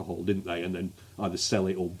industrial alcohol, didn't they? And then either sell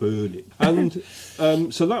it or burn it. And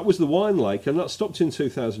so that was the wine lake, and that stopped in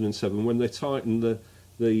 2007 when they tightened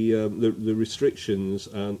the restrictions,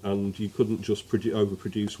 and you couldn't just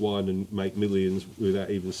overproduce wine and make millions without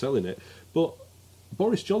even selling it. But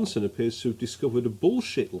Boris Johnson appears to have discovered a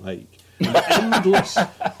bullshit lake, an endless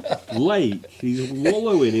lake. He's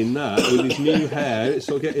wallowing in that with his new hair. It's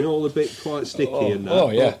all getting all a bit quite sticky and that. Oh,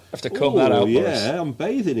 yeah. Have to comb that out, Boris. Yeah, I'm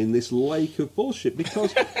bathing in this lake of bullshit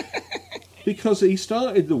because he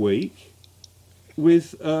started the week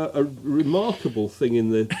with a remarkable thing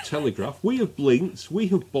in the Telegraph. We have blinked, we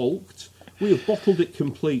have balked, we have bottled it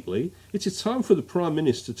completely. It is time for the Prime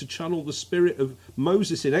Minister to channel the spirit of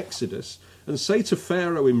Moses in Exodus and say to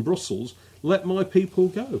Pharaoh in Brussels, let my people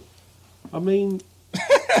go. I mean,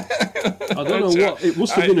 I don't know what... It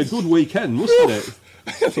must have been a good weekend, mustn't it?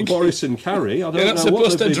 For Boris and Carrie. You're not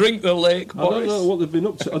supposed to drink the lake, Boris. I don't know what they've been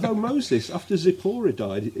up to. Although Moses, after Zipporah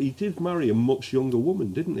died, he did marry a much younger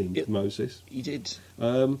woman, didn't he, Moses? He did.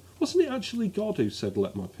 Wasn't it actually God who said,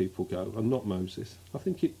 let my people go, and not Moses? I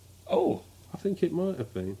think it might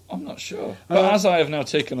have been. I'm not sure. But as I have now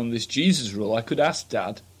taken on this Jesus rule, I could ask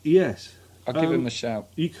Dad. Yes. I'll give him a shout.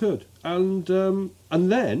 You could. And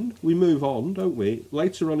then we move on, don't we?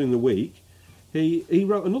 Later on in the week, he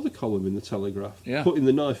wrote another column in the Telegraph, putting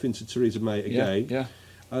the knife into Theresa May again. Yeah.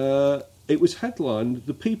 It was headlined,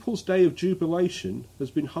 "The People's Day of Jubilation has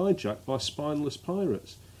been hijacked by spineless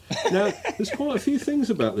pirates." Now, there's quite a few things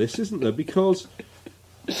about this, isn't there? Because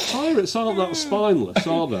pirates aren't that spineless,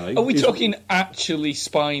 are they? Are we talking actually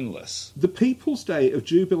spineless? The People's Day of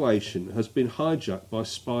Jubilation has been hijacked by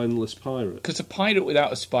spineless pirates. Because a pirate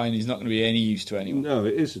without a spine is not going to be any use to anyone. No,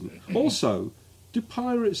 it isn't. Also, do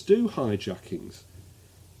pirates do hijackings?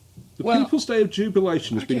 The People's Day of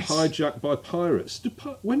Jubilation has been hijacked by pirates.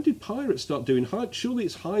 When did pirates start doing hijackings? Surely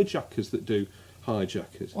it's hijackers that do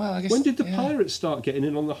hijackers. Well, I guess, when did the pirates start getting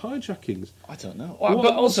in on the hijackings? I don't know.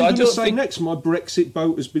 But also, I don't say next. My Brexit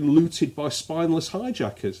boat has been looted by spineless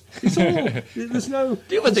hijackers. It's all. There's no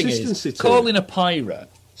the other thing consistency is to calling it. a pirate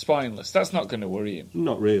spineless. That's not going to worry him.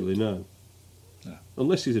 Not really, no. No.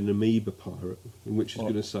 Unless he's an amoeba pirate, in which he's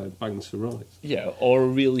going to say bang to rights. Yeah, or a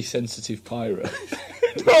really sensitive pirate.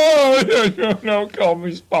 No, call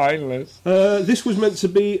me spineless. This was meant to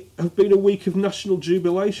have been a week of national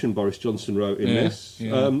jubilation, Boris Johnson wrote in this.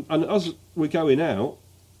 Yeah. And as we're going out,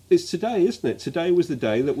 it's today, isn't it? Today was the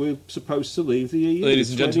day that we're supposed to leave the EU. Ladies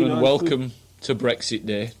and gentlemen, welcome to Brexit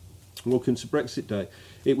Day. Welcome to Brexit Day.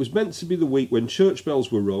 It was meant to be the week when church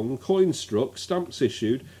bells were rung, coins struck, stamps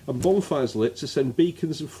issued, and bonfires lit to send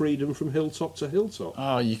beacons of freedom from hilltop to hilltop.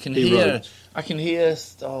 Oh, you can He hear. wrote. I can hear.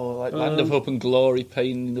 Like Land of Hope and Glory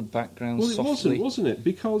playing in the background. Well, softly. wasn't it?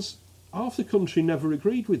 Because half the country never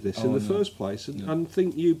agreed with this in the first place, and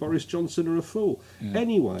think you, Boris Johnson, are a fool. Yeah.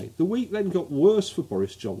 Anyway, the week then got worse for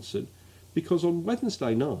Boris Johnson, because on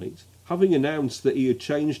Wednesday night, having announced that he had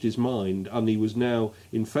changed his mind and he was now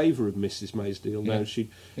in favour of Mrs May's deal, now she'd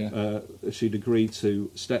agreed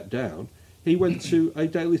to step down, he went to a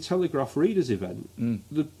Daily Telegraph readers' event, an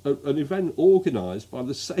event organised by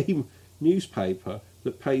the same newspaper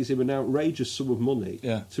that pays him an outrageous sum of money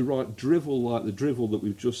to write drivel like the drivel that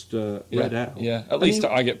we've just read out. Yeah, at least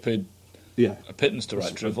I get paid a pittance to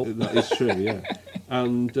write drivel. That is true, yeah.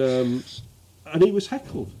 And he was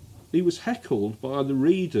heckled. He was heckled by the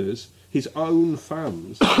readers, his own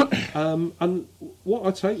fans. And what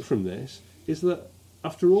I take from this is that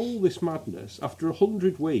after all this madness, after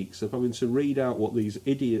 100 weeks of having to read out what these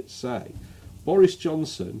idiots say, Boris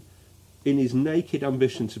Johnson, in his naked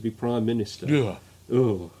ambition to be Prime Minister,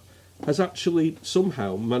 has actually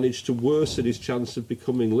somehow managed to worsen his chance of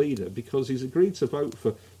becoming leader, because he's agreed to vote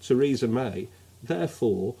for Theresa May,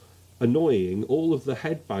 therefore annoying all of the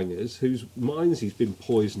headbangers whose minds he's been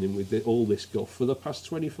poisoning with all this guff for the past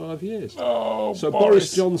 25 years. Oh, so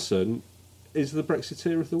Boris Johnson is the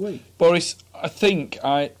Brexiteer of the week. Boris, I think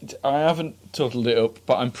I haven't totaled it up,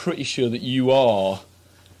 but I'm pretty sure that you are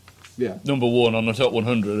number one on the top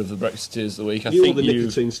 100 of the Brexiteers of the week. I think the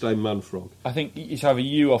nicotine-stained man-frog. I think it's either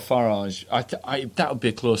you or Farage. That would be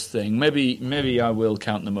a close thing. Maybe I will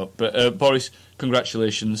count them up. But Boris,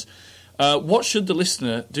 congratulations. What should the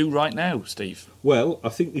listener do right now, Steve? Well, I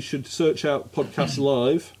think you should search out Podcast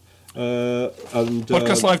Live. And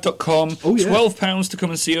Podcastlive.com. £12 to come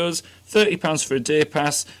and see us, £30 for a day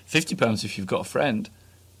pass, £50 if you've got a friend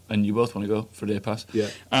and you both want to go for a day pass.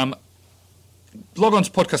 Log on to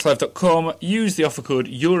podcastlive.com, use the offer code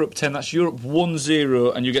Europe10, that's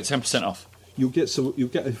Europe10, and you get 10% off. You'll get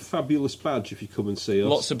a fabulous badge if you come and see us.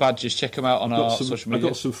 Lots of badges. Check them out on our social media. I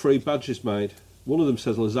got some free badges made. One of them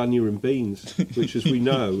says lasagna and beans, which, as we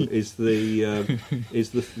know, is the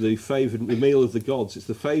favoured meal of the gods. It's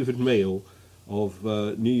the favoured meal of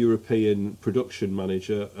New European production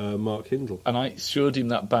manager Mark Hindle. And I showed him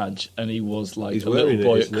that badge, and he was like a little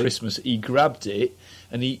boy at Christmas. He grabbed it,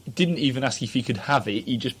 and he didn't even ask if he could have it.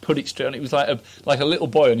 He just put it straight on. It was like a little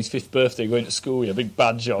boy on his 5th birthday going to school with a big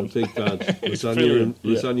badge on. A big badge. lasagna and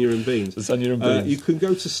beans. Lasagna and beans. You can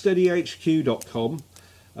go to steadyhq.com.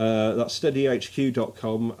 That's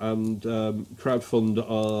steadyhq.com and crowdfund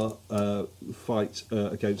our fight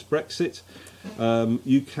against Brexit.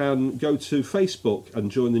 You can go to Facebook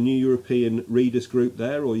and join the New European Readers group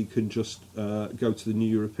there, or you can just go to the New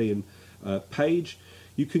European page.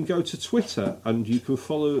 You can go to Twitter and you can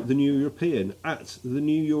follow the New European at the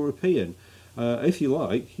New European. If you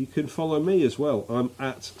like, you can follow me as well. I'm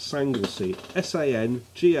at Sanglesey,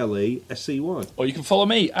 SANGLESEY. Or you can follow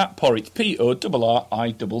me at Porritt, PORRIT.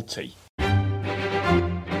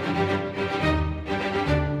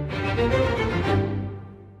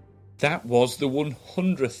 That was the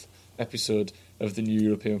 100th episode of the New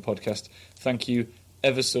European Podcast. Thank you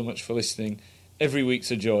ever so much for listening. Every week's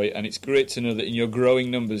a joy, and it's great to know that in your growing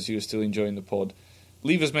numbers you're still enjoying the pod.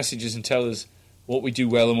 Leave us messages and tell us what we do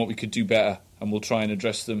well and what we could do better, and we'll try and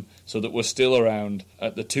address them so that we're still around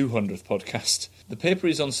at the 200th podcast. The paper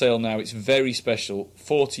is on sale now. It's very special.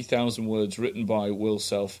 40,000 words written by Will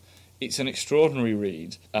Self. It's an extraordinary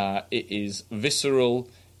read. It is visceral.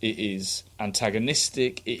 It is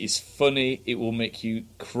antagonistic. It is funny. It will make you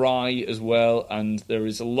cry as well, and there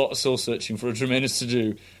is a lot of soul-searching for us Remainers to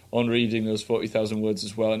do on reading those 40,000 words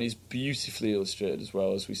as well, and it's beautifully illustrated as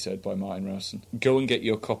well, as we said, by Martin Rowson. Go and get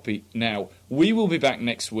your copy now. We will be back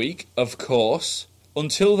next week, of course.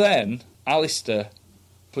 Until then, Alistair,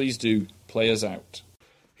 please do play us out.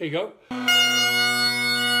 Here you go.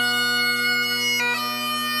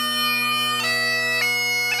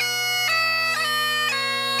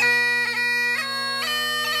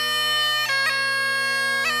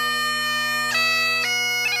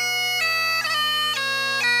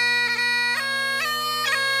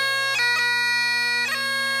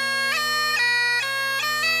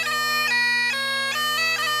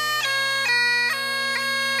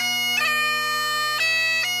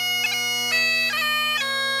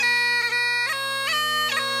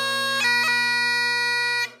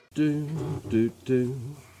 I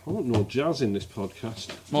want more jazz in this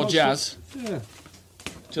podcast. More jazz? Yeah.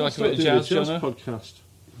 Do you like a bit of jazz, jazz Jonah? podcast.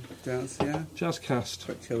 Jazz, yeah. Jazzcast.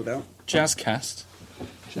 Quite chilled out. Jazzcast?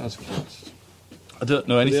 Jazzcast. I don't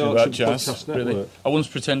know anything Arts about and jazz, Podcast really. Network. I once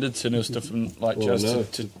pretended to know stuff from like Well, jazz I know.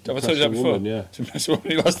 to have I told you that Impress a before? woman, yeah. To impress a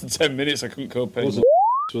woman. It lasted 10 minutes, I couldn't cope anymore.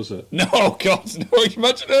 Was it? No, God, no.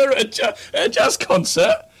 Imagine her at a jazz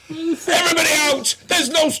concert. Everybody out! There's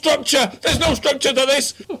no structure! There's no structure to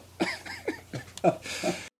this!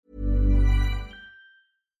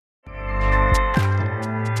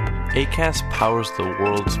 Acast powers the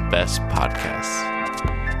world's best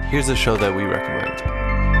podcasts. Here's a show that we recommend.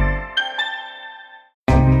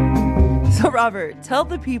 So, Robert, tell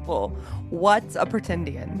the people, what's a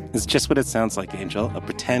pretendian? It's just what it sounds like, Angel. A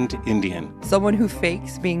pretend Indian. Someone who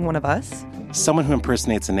fakes being one of us? Someone who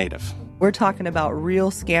impersonates a native. We're talking about real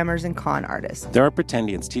scammers and con artists. There are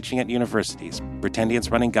pretendians teaching at universities,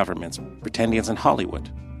 pretendians running governments, pretendians in Hollywood.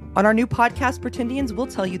 On our new podcast, Pretendians, we'll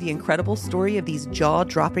tell you the incredible story of these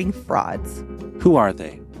jaw-dropping frauds. Who are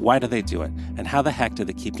they? Why do they do it? And how the heck do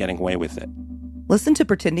they keep getting away with it? Listen to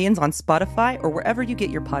Pretendians on Spotify or wherever you get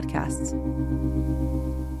your podcasts.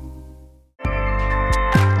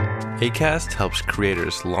 Acast helps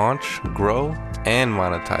creators launch, grow, and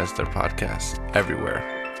monetize their podcasts everywhere.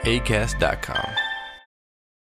 Acast.com.